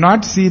lap is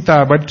not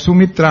Sita but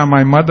Sumitra,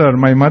 my mother,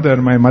 my mother,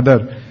 my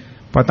mother.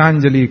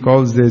 Patanjali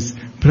calls this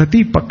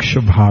Pratipaksha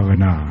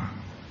Bhavana.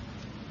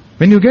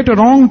 When you get a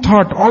wrong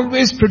thought,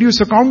 always produce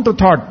a counter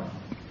thought,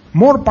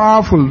 more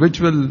powerful, which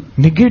will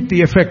negate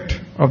the effect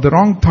of the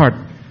wrong thought.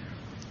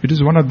 It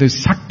is one of the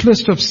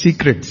subtlest of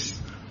secrets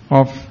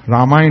of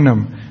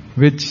Ramayanam,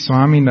 which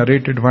Swami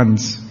narrated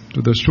once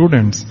to the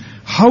students,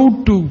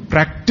 how to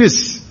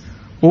practice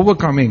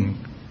overcoming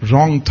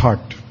wrong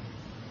thought,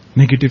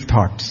 negative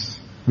thoughts,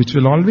 which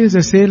will always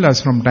assail us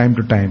from time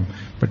to time,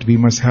 but we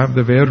must have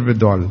the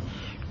wherewithal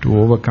to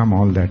overcome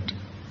all that.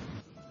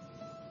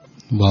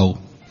 Wow,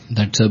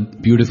 that's a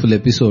beautiful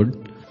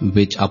episode,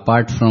 which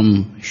apart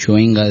from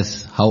showing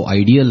us how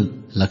ideal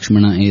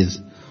Lakshmana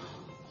is,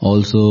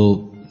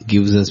 also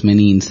gives us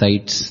many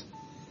insights,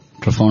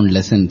 profound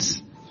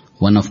lessons.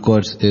 One, of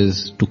course,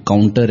 is to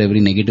counter every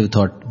negative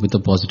thought with a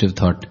positive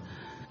thought.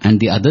 And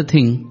the other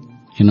thing,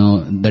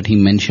 that he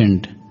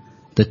mentioned,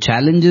 the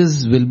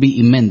challenges will be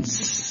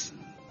immense.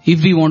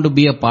 If we want to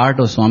be a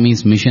part of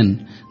Swami's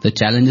mission, the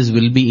challenges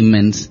will be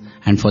immense.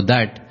 And for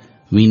that,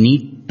 we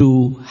need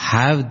to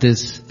have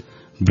this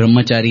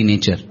brahmachari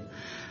nature.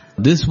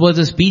 This was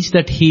a speech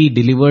that he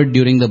delivered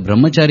during the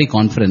brahmachari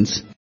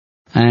conference.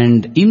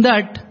 And in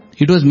that,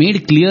 it was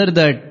made clear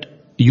that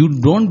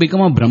you don't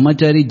become a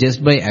brahmachari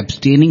just by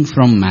abstaining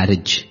from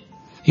marriage.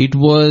 It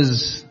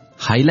was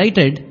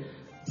highlighted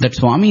that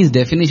Swami's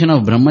definition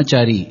of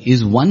brahmachari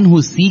is one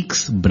who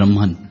seeks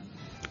Brahman.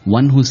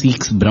 One who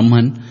seeks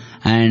Brahman,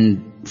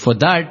 and for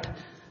that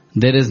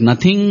there is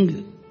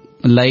nothing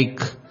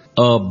like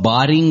a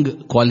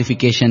barring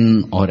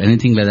qualification or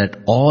anything like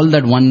that. All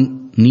that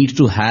one needs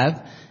to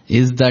have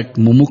is that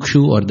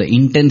mumukshu or the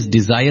intense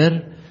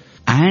desire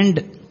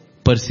and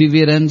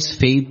perseverance,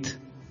 faith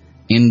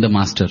in the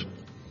master.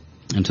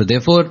 And so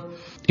therefore,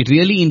 it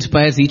really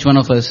inspires each one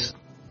of us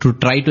to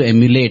try to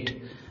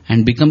emulate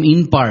and become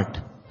in part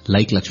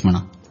like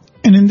Lakshmana.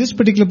 And in this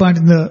particular part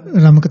in the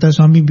Ramakatha,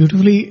 Swami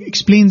beautifully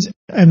explains,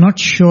 I'm not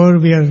sure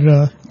we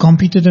are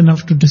competent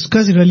enough to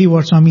discuss really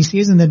what Swami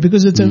says in that,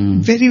 because it's a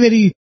very,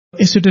 very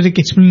esoteric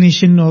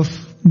explanation of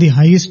the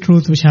highest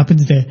truth which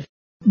happens there.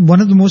 One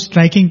of the most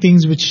striking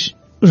things which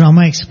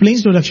Rama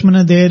explains to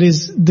Lakshmana there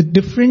is the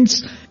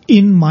difference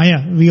in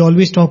Maya. We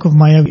always talk of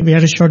Maya. We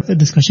had a short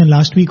discussion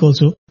last week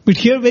also. But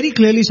here very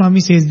clearly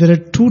Swami says there are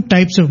two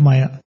types of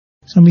Maya.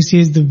 Swami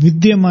says the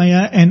Vidya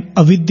Maya and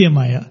Avidya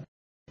Maya,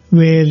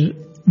 where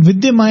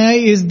Vidya Maya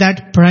is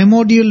that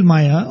primordial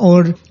Maya,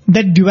 or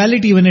that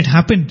duality when it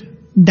happened,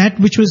 that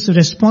which was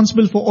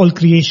responsible for all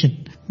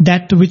creation,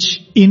 that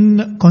which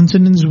in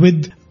consonance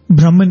with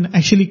Brahman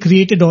actually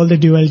created all the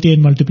duality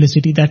and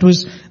multiplicity. That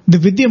was the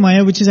Vidya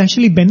Maya, which is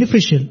actually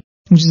beneficial,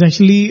 which is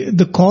actually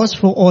the cause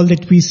for all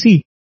that we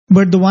see.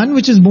 But the one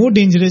which is more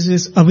dangerous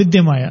is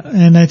Avidya Maya.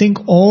 And I think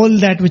all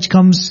that which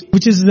comes,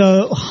 which is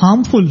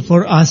harmful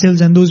for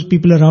ourselves and those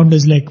people around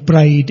us, like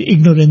pride,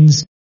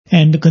 ignorance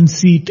and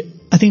conceit,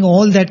 I think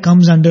all that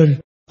comes under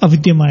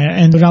Avidya Maya.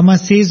 And Rama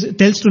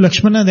tells to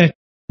Lakshmana that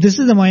this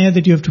is the Maya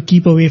that you have to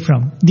keep away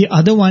from. The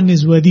other one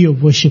is worthy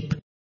of worship.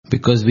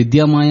 Because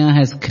Vidya Maya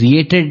has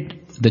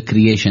created the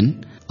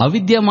creation.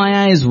 Avidya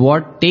Maya is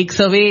what takes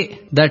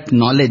away that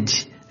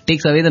knowledge.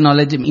 Takes away the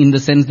knowledge in the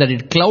sense that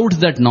it clouds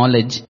that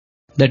knowledge.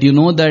 That you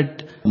know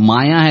that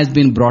Maya has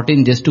been brought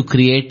in just to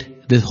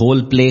create this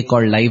whole play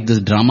called life, this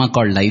drama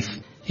called life.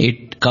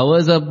 It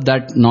covers up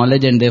that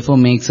knowledge and therefore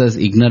makes us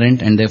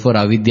ignorant, and therefore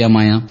Avidya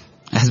Maya.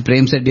 As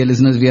Prem said, dear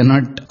listeners, we are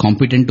not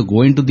competent to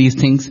go into these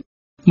things.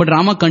 But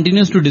Rama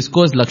continues to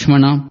discourse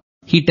Lakshmana.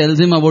 He tells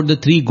him about the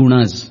three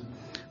gunas,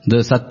 the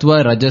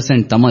Sattva, Rajas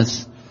and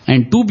Tamas.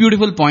 And two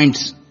beautiful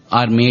points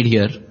are made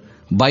here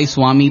by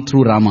Swami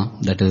through Rama.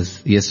 That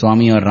is, yes,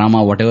 Swami or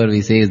Rama, whatever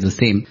we say is the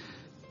same.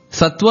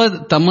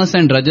 Sattva, Tamas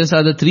and Rajas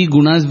are the three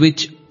gunas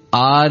which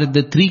are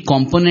the three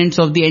components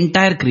of the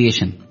entire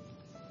creation.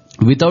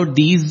 Without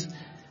these,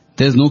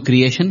 there is no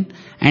creation.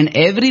 And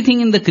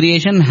everything in the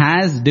creation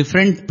has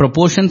different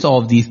proportions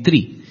of these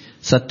three.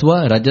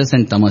 Sattva, Rajas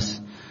and Tamas.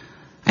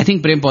 I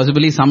think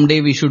possibly someday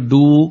we should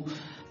do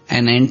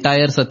an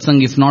entire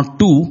satsang, if not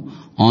two,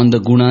 on the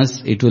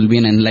gunas. It will be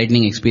an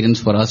enlightening experience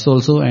for us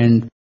also,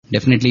 and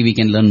definitely we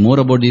can learn more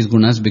about these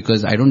gunas,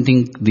 because I don't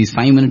think these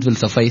 5 minutes will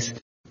suffice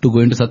to go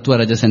into Sattva,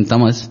 Rajas and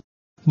Tamas.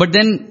 But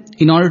then,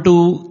 in order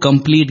to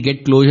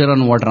get closure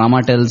on what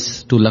Rama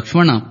tells to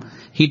Lakshmana,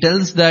 he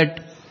tells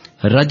that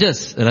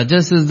Rajas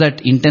is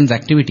that intense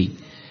activity.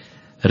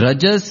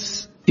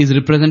 Rajas is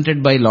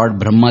represented by Lord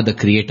Brahma, the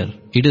creator.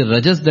 It is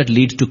Rajas that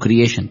leads to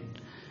creation.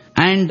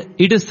 And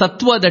it is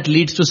Sattva that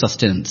leads to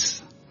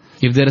sustenance.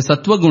 If there is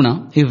Sattva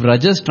guna, if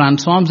Rajas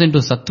transforms into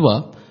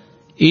Sattva,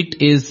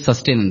 it is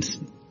sustenance.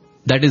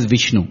 That is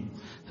Vishnu.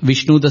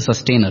 Vishnu the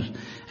sustainer.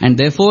 And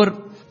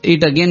therefore,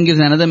 it again gives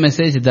another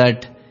message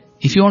that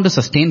if you want to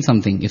sustain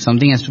something, if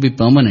something has to be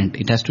permanent,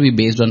 it has to be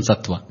based on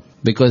Sattva.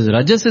 Because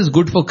Rajas is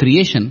good for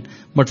creation,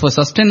 but for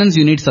sustenance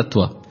you need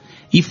Sattva.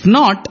 If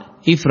not,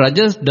 if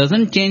Rajas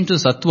doesn't change to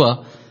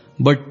Sattva,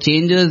 but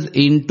changes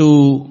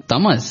into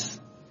Tamas,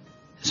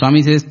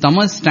 Swami says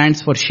Tamas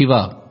stands for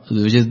Shiva,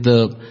 which is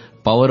the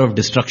power of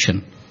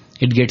destruction.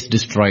 It gets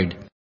destroyed.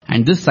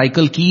 And this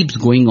cycle keeps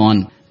going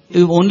on.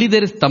 If only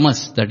there is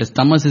Tamas, that is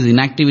Tamas is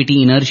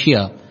inactivity,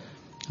 inertia,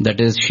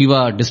 that is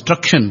Shiva,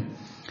 destruction.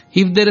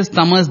 If there is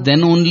Tamas,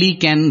 then only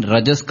can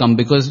Rajas come,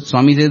 because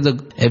Swami says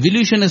the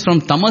evolution is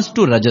from Tamas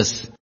to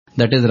Rajas.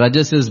 That is,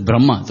 Rajas is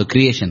Brahma, the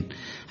creation.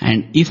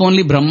 And if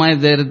only Brahma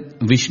is there,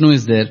 Vishnu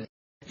is there.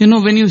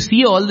 When you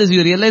see all this,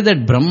 you realize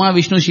that Brahma,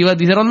 Vishnu, Shiva,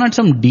 these are all not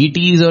some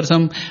deities or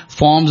some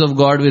forms of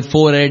God with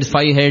 4 heads,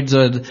 5 heads,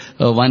 or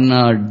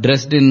one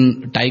dressed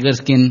in tiger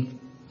skin.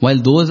 While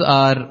those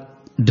are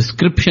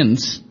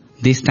descriptions,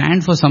 they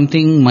stand for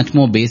something much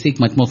more basic,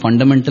 much more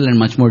fundamental and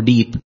much more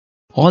deep.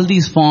 All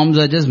these forms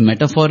are just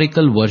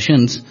metaphorical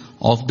versions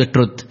of the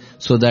truth,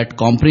 so that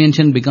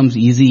comprehension becomes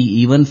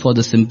easy even for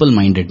the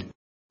simple-minded.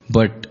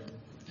 But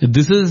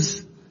this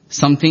is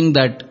something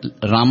that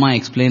Rama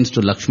explains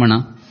to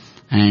Lakshmana,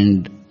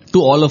 and to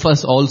all of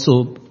us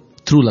also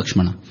through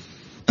Lakshmana.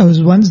 I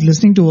was once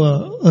listening to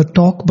a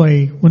talk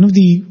by one of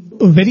the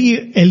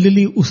very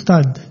elderly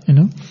ustad,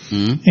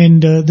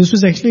 and this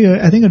was actually,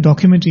 I think,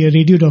 a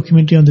radio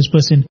documentary on this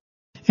person.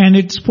 And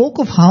it spoke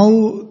of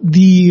how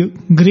the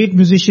great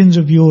musicians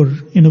of yore,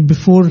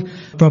 before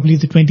probably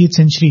the 20th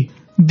century,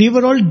 they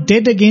were all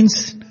dead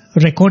against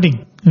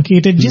recording. Okay,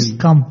 it had just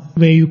come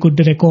where you could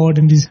record,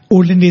 and these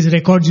olden days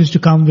records used to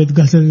come with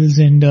ghazals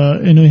and,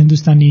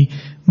 Hindustani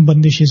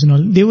bandishes and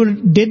all. They were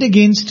dead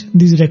against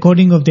this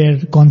recording of their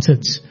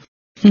concerts.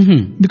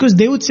 Because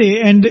they would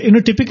say, and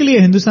typically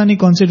a Hindustani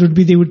concert would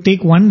be, they would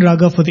take one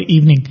raga for the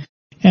evening.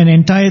 An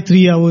entire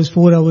 3 hours,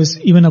 4 hours,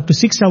 even up to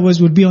 6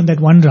 hours would be on that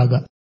one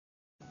raga.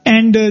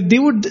 And they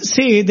would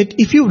say that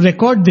if you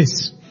record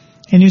this,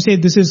 and you say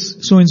this is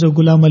so-and-so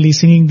Ghulam Ali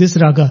singing this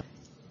raga,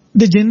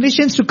 the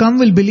generations to come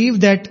will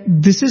believe that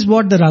this is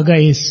what the raga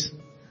is.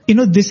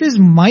 This is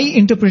my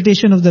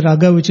interpretation of the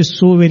raga, which is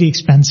so very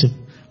expansive.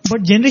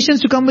 But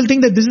generations to come will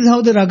think that this is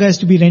how the raga has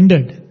to be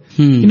rendered.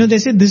 They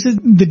say this is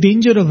the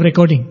danger of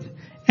recording.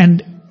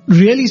 And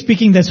really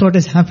speaking, that's what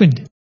has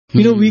happened.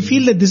 We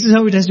feel that this is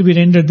how it has to be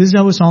rendered, this is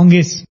how a song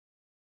is.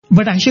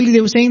 But actually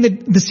they were saying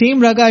that the same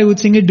raga, I would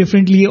sing it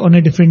differently on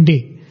a different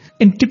day.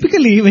 And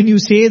typically when you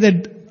say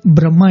that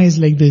Brahma is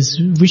like this,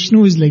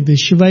 Vishnu is like this,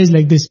 Shiva is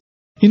like this,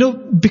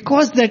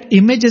 because that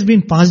image has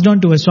been passed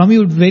on to us. Swami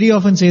would very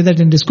often say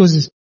that in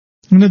discourses.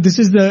 This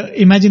is the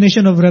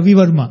imagination of Ravi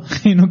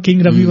Verma,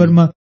 King Ravi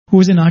Verma, who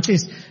was an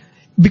artist.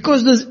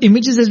 Because those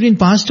images has been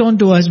passed on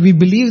to us, we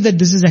believe that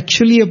this is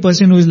actually a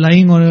person who is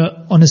lying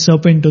on a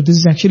serpent, or this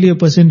is actually a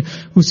person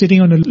who's sitting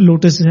on a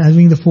lotus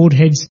having the 4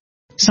 heads.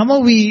 Somehow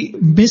we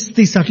miss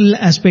the subtle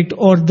aspect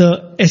or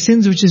the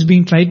essence which is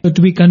being tried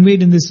to be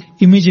conveyed in this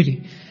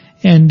imagery.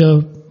 And,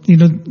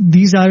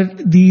 these are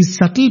the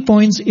subtle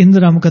points in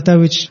the Ramakatha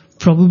which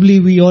probably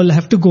we all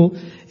have to go.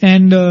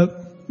 And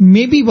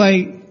maybe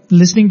by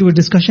listening to a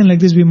discussion like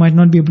this, we might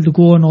not be able to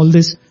go on all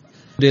this.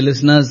 Dear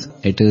listeners,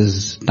 it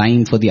is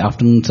time for the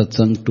afternoon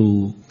satsang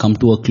to come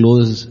to a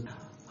close.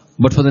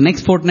 But for the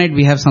next fortnight,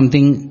 we have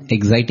something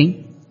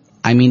exciting.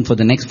 I mean, for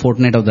the next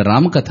fortnight of the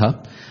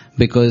Ramakatha,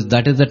 because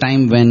that is the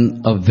time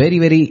when a very,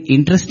 very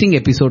interesting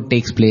episode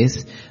takes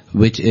place,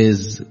 which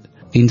is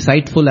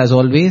insightful as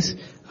always,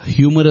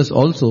 humorous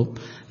also.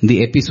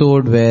 The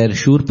episode where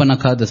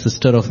Shurpanakha, the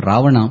sister of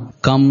Ravana,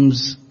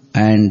 comes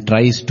and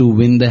tries to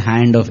win the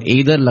hand of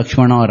either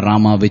Lakshmana or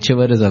Rama,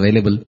 whichever is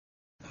available,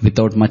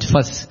 without much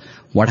fuss.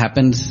 What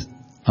happens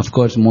Of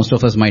course, most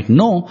of us might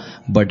know,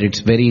 but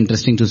it's very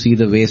interesting to see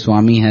the way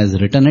Swami has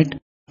written it.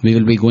 We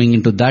will be going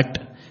into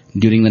that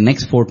during the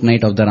next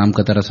fortnight of the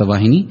Ramkatha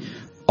Rasavahini,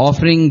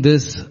 offering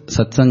this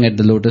satsang at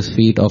the lotus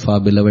feet of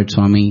our beloved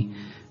Swami,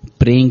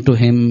 praying to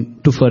him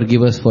to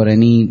forgive us for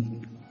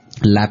any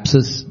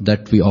lapses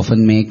that we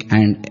often make,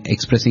 and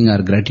expressing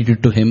our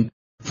gratitude to him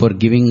for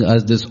giving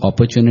us this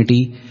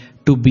opportunity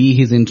to be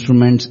his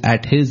instruments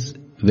at his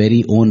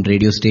very own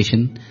radio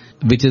station,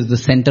 which is the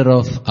center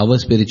of our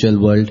spiritual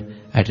world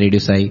at Radio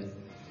Sai.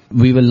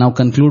 We will now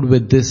conclude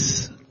with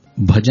this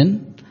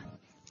bhajan.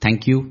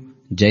 Thank you.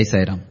 Jai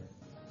Sai Ram.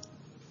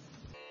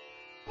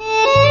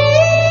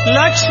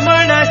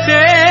 Lakshmana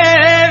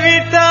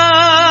Sevita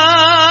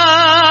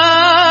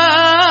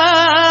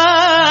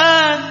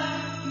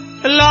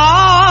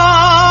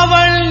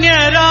Lavanya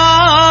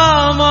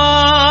Rama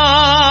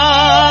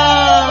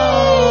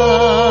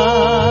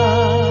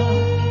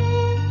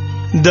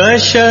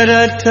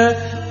Dasharatha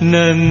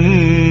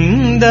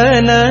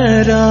Nandana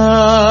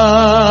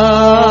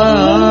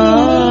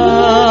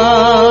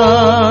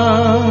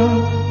Ram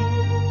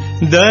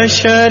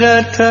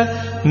Dasharatha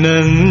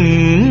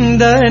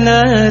Nandana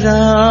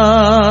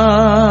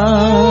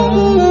Ram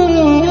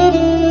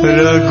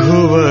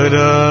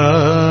Raghuvara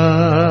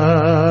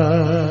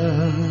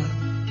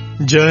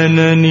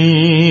Janani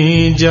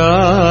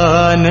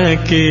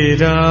Janaki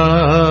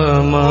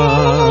Rama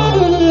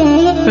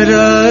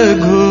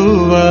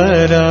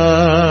Raghuvara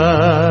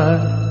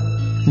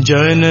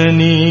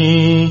Janani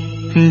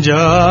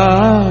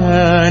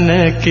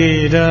Janaki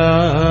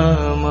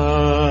Rama.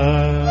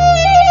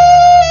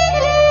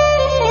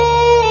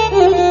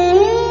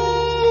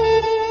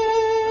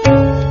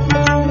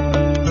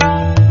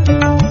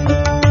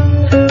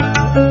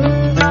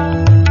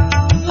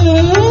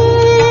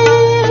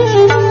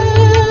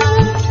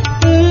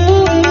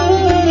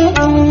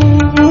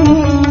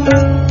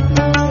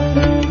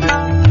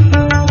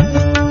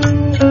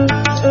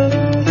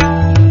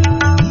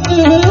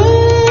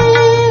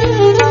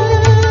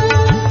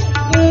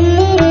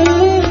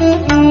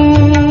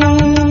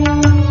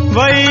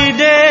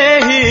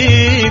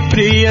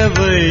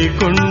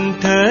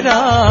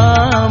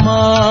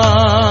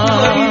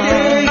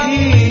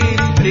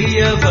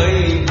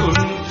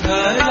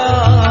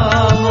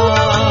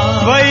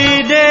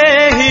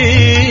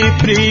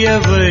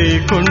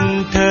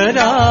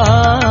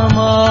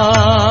 Rama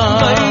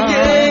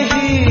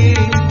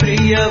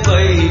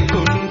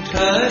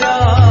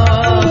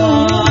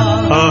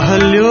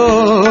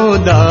Ahalyo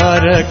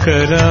Dharaka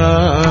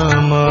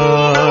Rama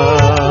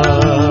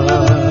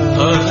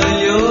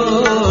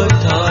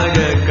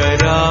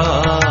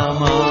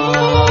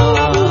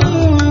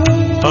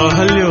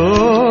Ahalyo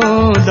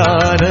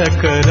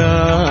Dharaka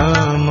Rama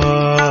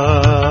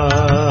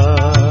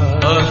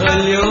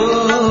Ahalyo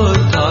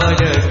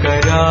Dharaka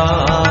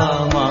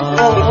Rama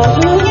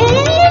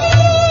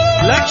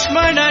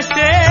Lakshmana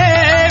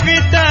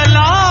Sevita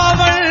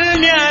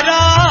Lavanya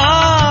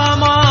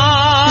Rama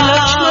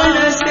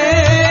Lakshmana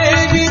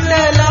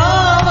Sevita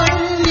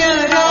Lavanya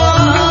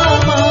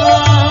Rama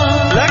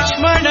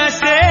Lakshmana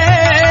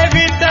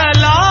Sevita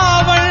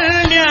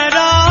Lavanya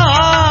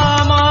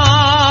Rama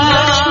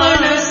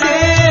Lakshmana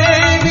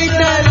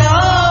Sevita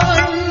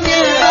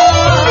Lavanya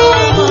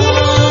Rama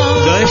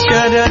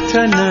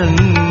Dasharatha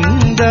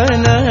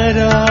Nandana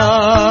Rama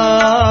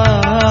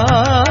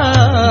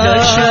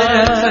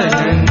Dasharatha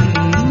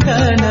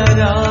Nandana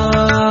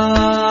Rama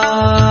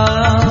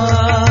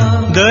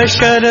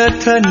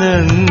Dasharatha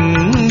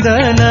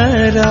Nandana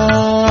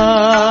Rama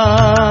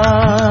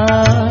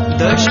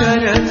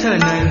Dasharatha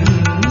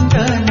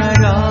Nandana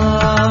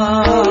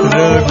Rama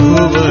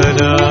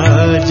Raghuvara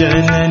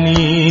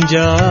Janani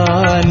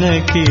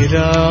Janaki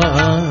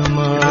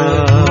Rama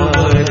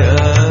Raghuvara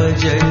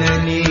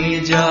Janani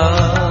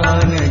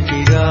Janaki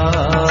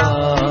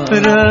Rama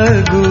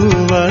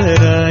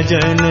Raghuvara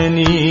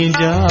Janani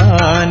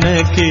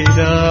Janaki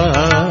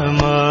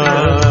Rama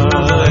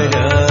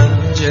Raghuvara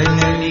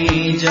Janani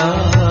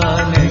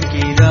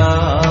Janaki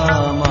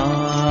Rama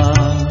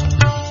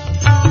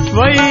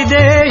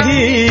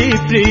Vaidehi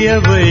Priya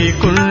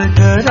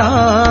Vaikuntha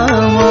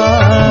Rama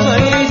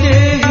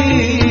Vaidehi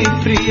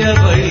Priya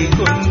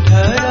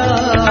Vaikuntha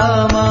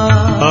Rama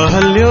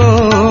Ahalyo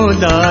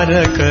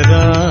Dharaka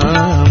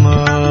Rama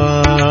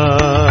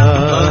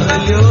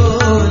Ahalyo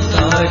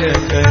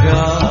Dharaka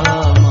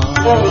Rama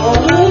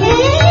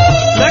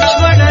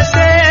Lakshmana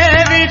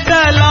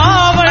Sevita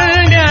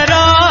Lavanya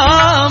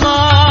Rama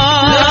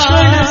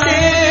Lakshmana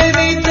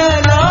Sevita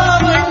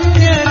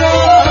Lavanya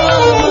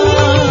Rama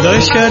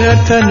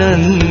Dasharatha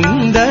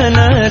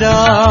Nandana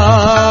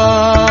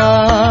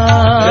Rama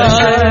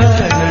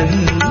Dasharatha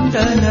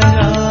Nandana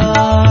Rama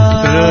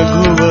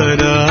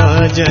Raghuvara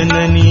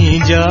Janani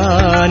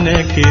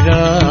Janaki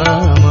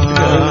Rama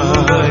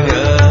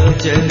Raghuvara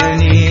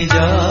Janani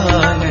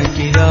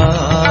Janaki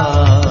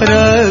Rama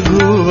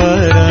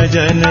Raghuvara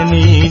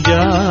Janani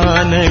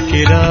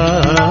Janaki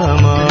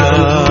Rama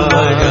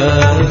Raghuvara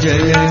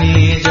Janani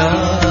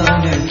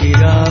Janaki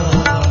Rama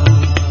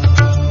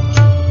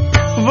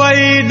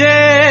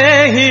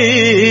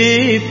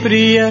Vaidehi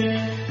Priya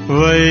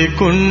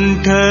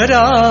Vaikuntha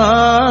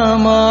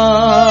Rama.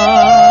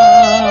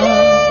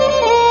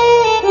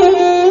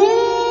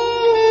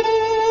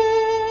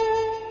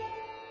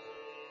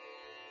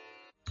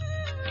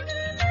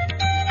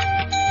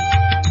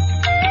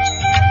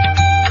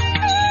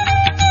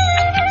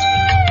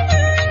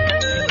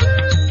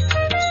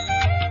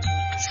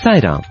 Sai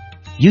Ram,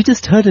 you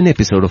just heard an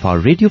episode of our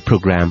radio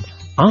program,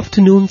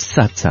 Afternoon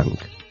Satsang.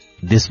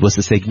 This was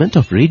a segment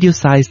of Radio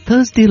Sai's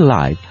Thursday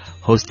Live,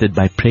 hosted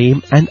by Prem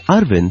and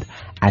Arvind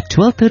at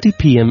 12:30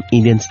 p.m.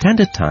 Indian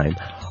Standard Time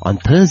on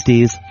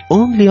Thursdays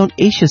only on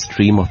Asia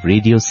Stream of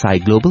Radio Sai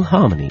Global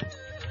Harmony.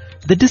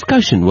 The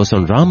discussion was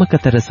on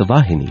Ramakatha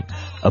Rasavahini,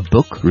 a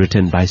book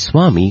written by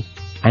Swami,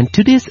 and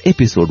today's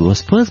episode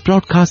was first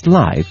broadcast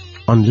live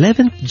on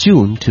 11th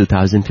June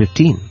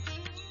 2015.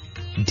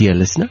 Dear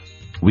listener,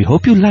 we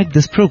hope you liked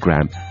this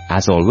program.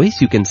 As always,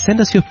 you can send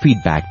us your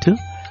feedback to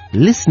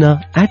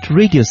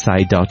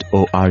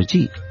listener@radiosai.org.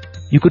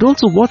 You could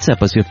also WhatsApp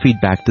us your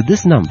feedback to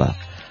this number,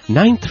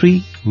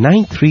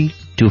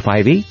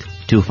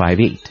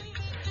 9393258258.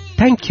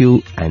 Thank you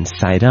and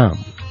Sai Ram.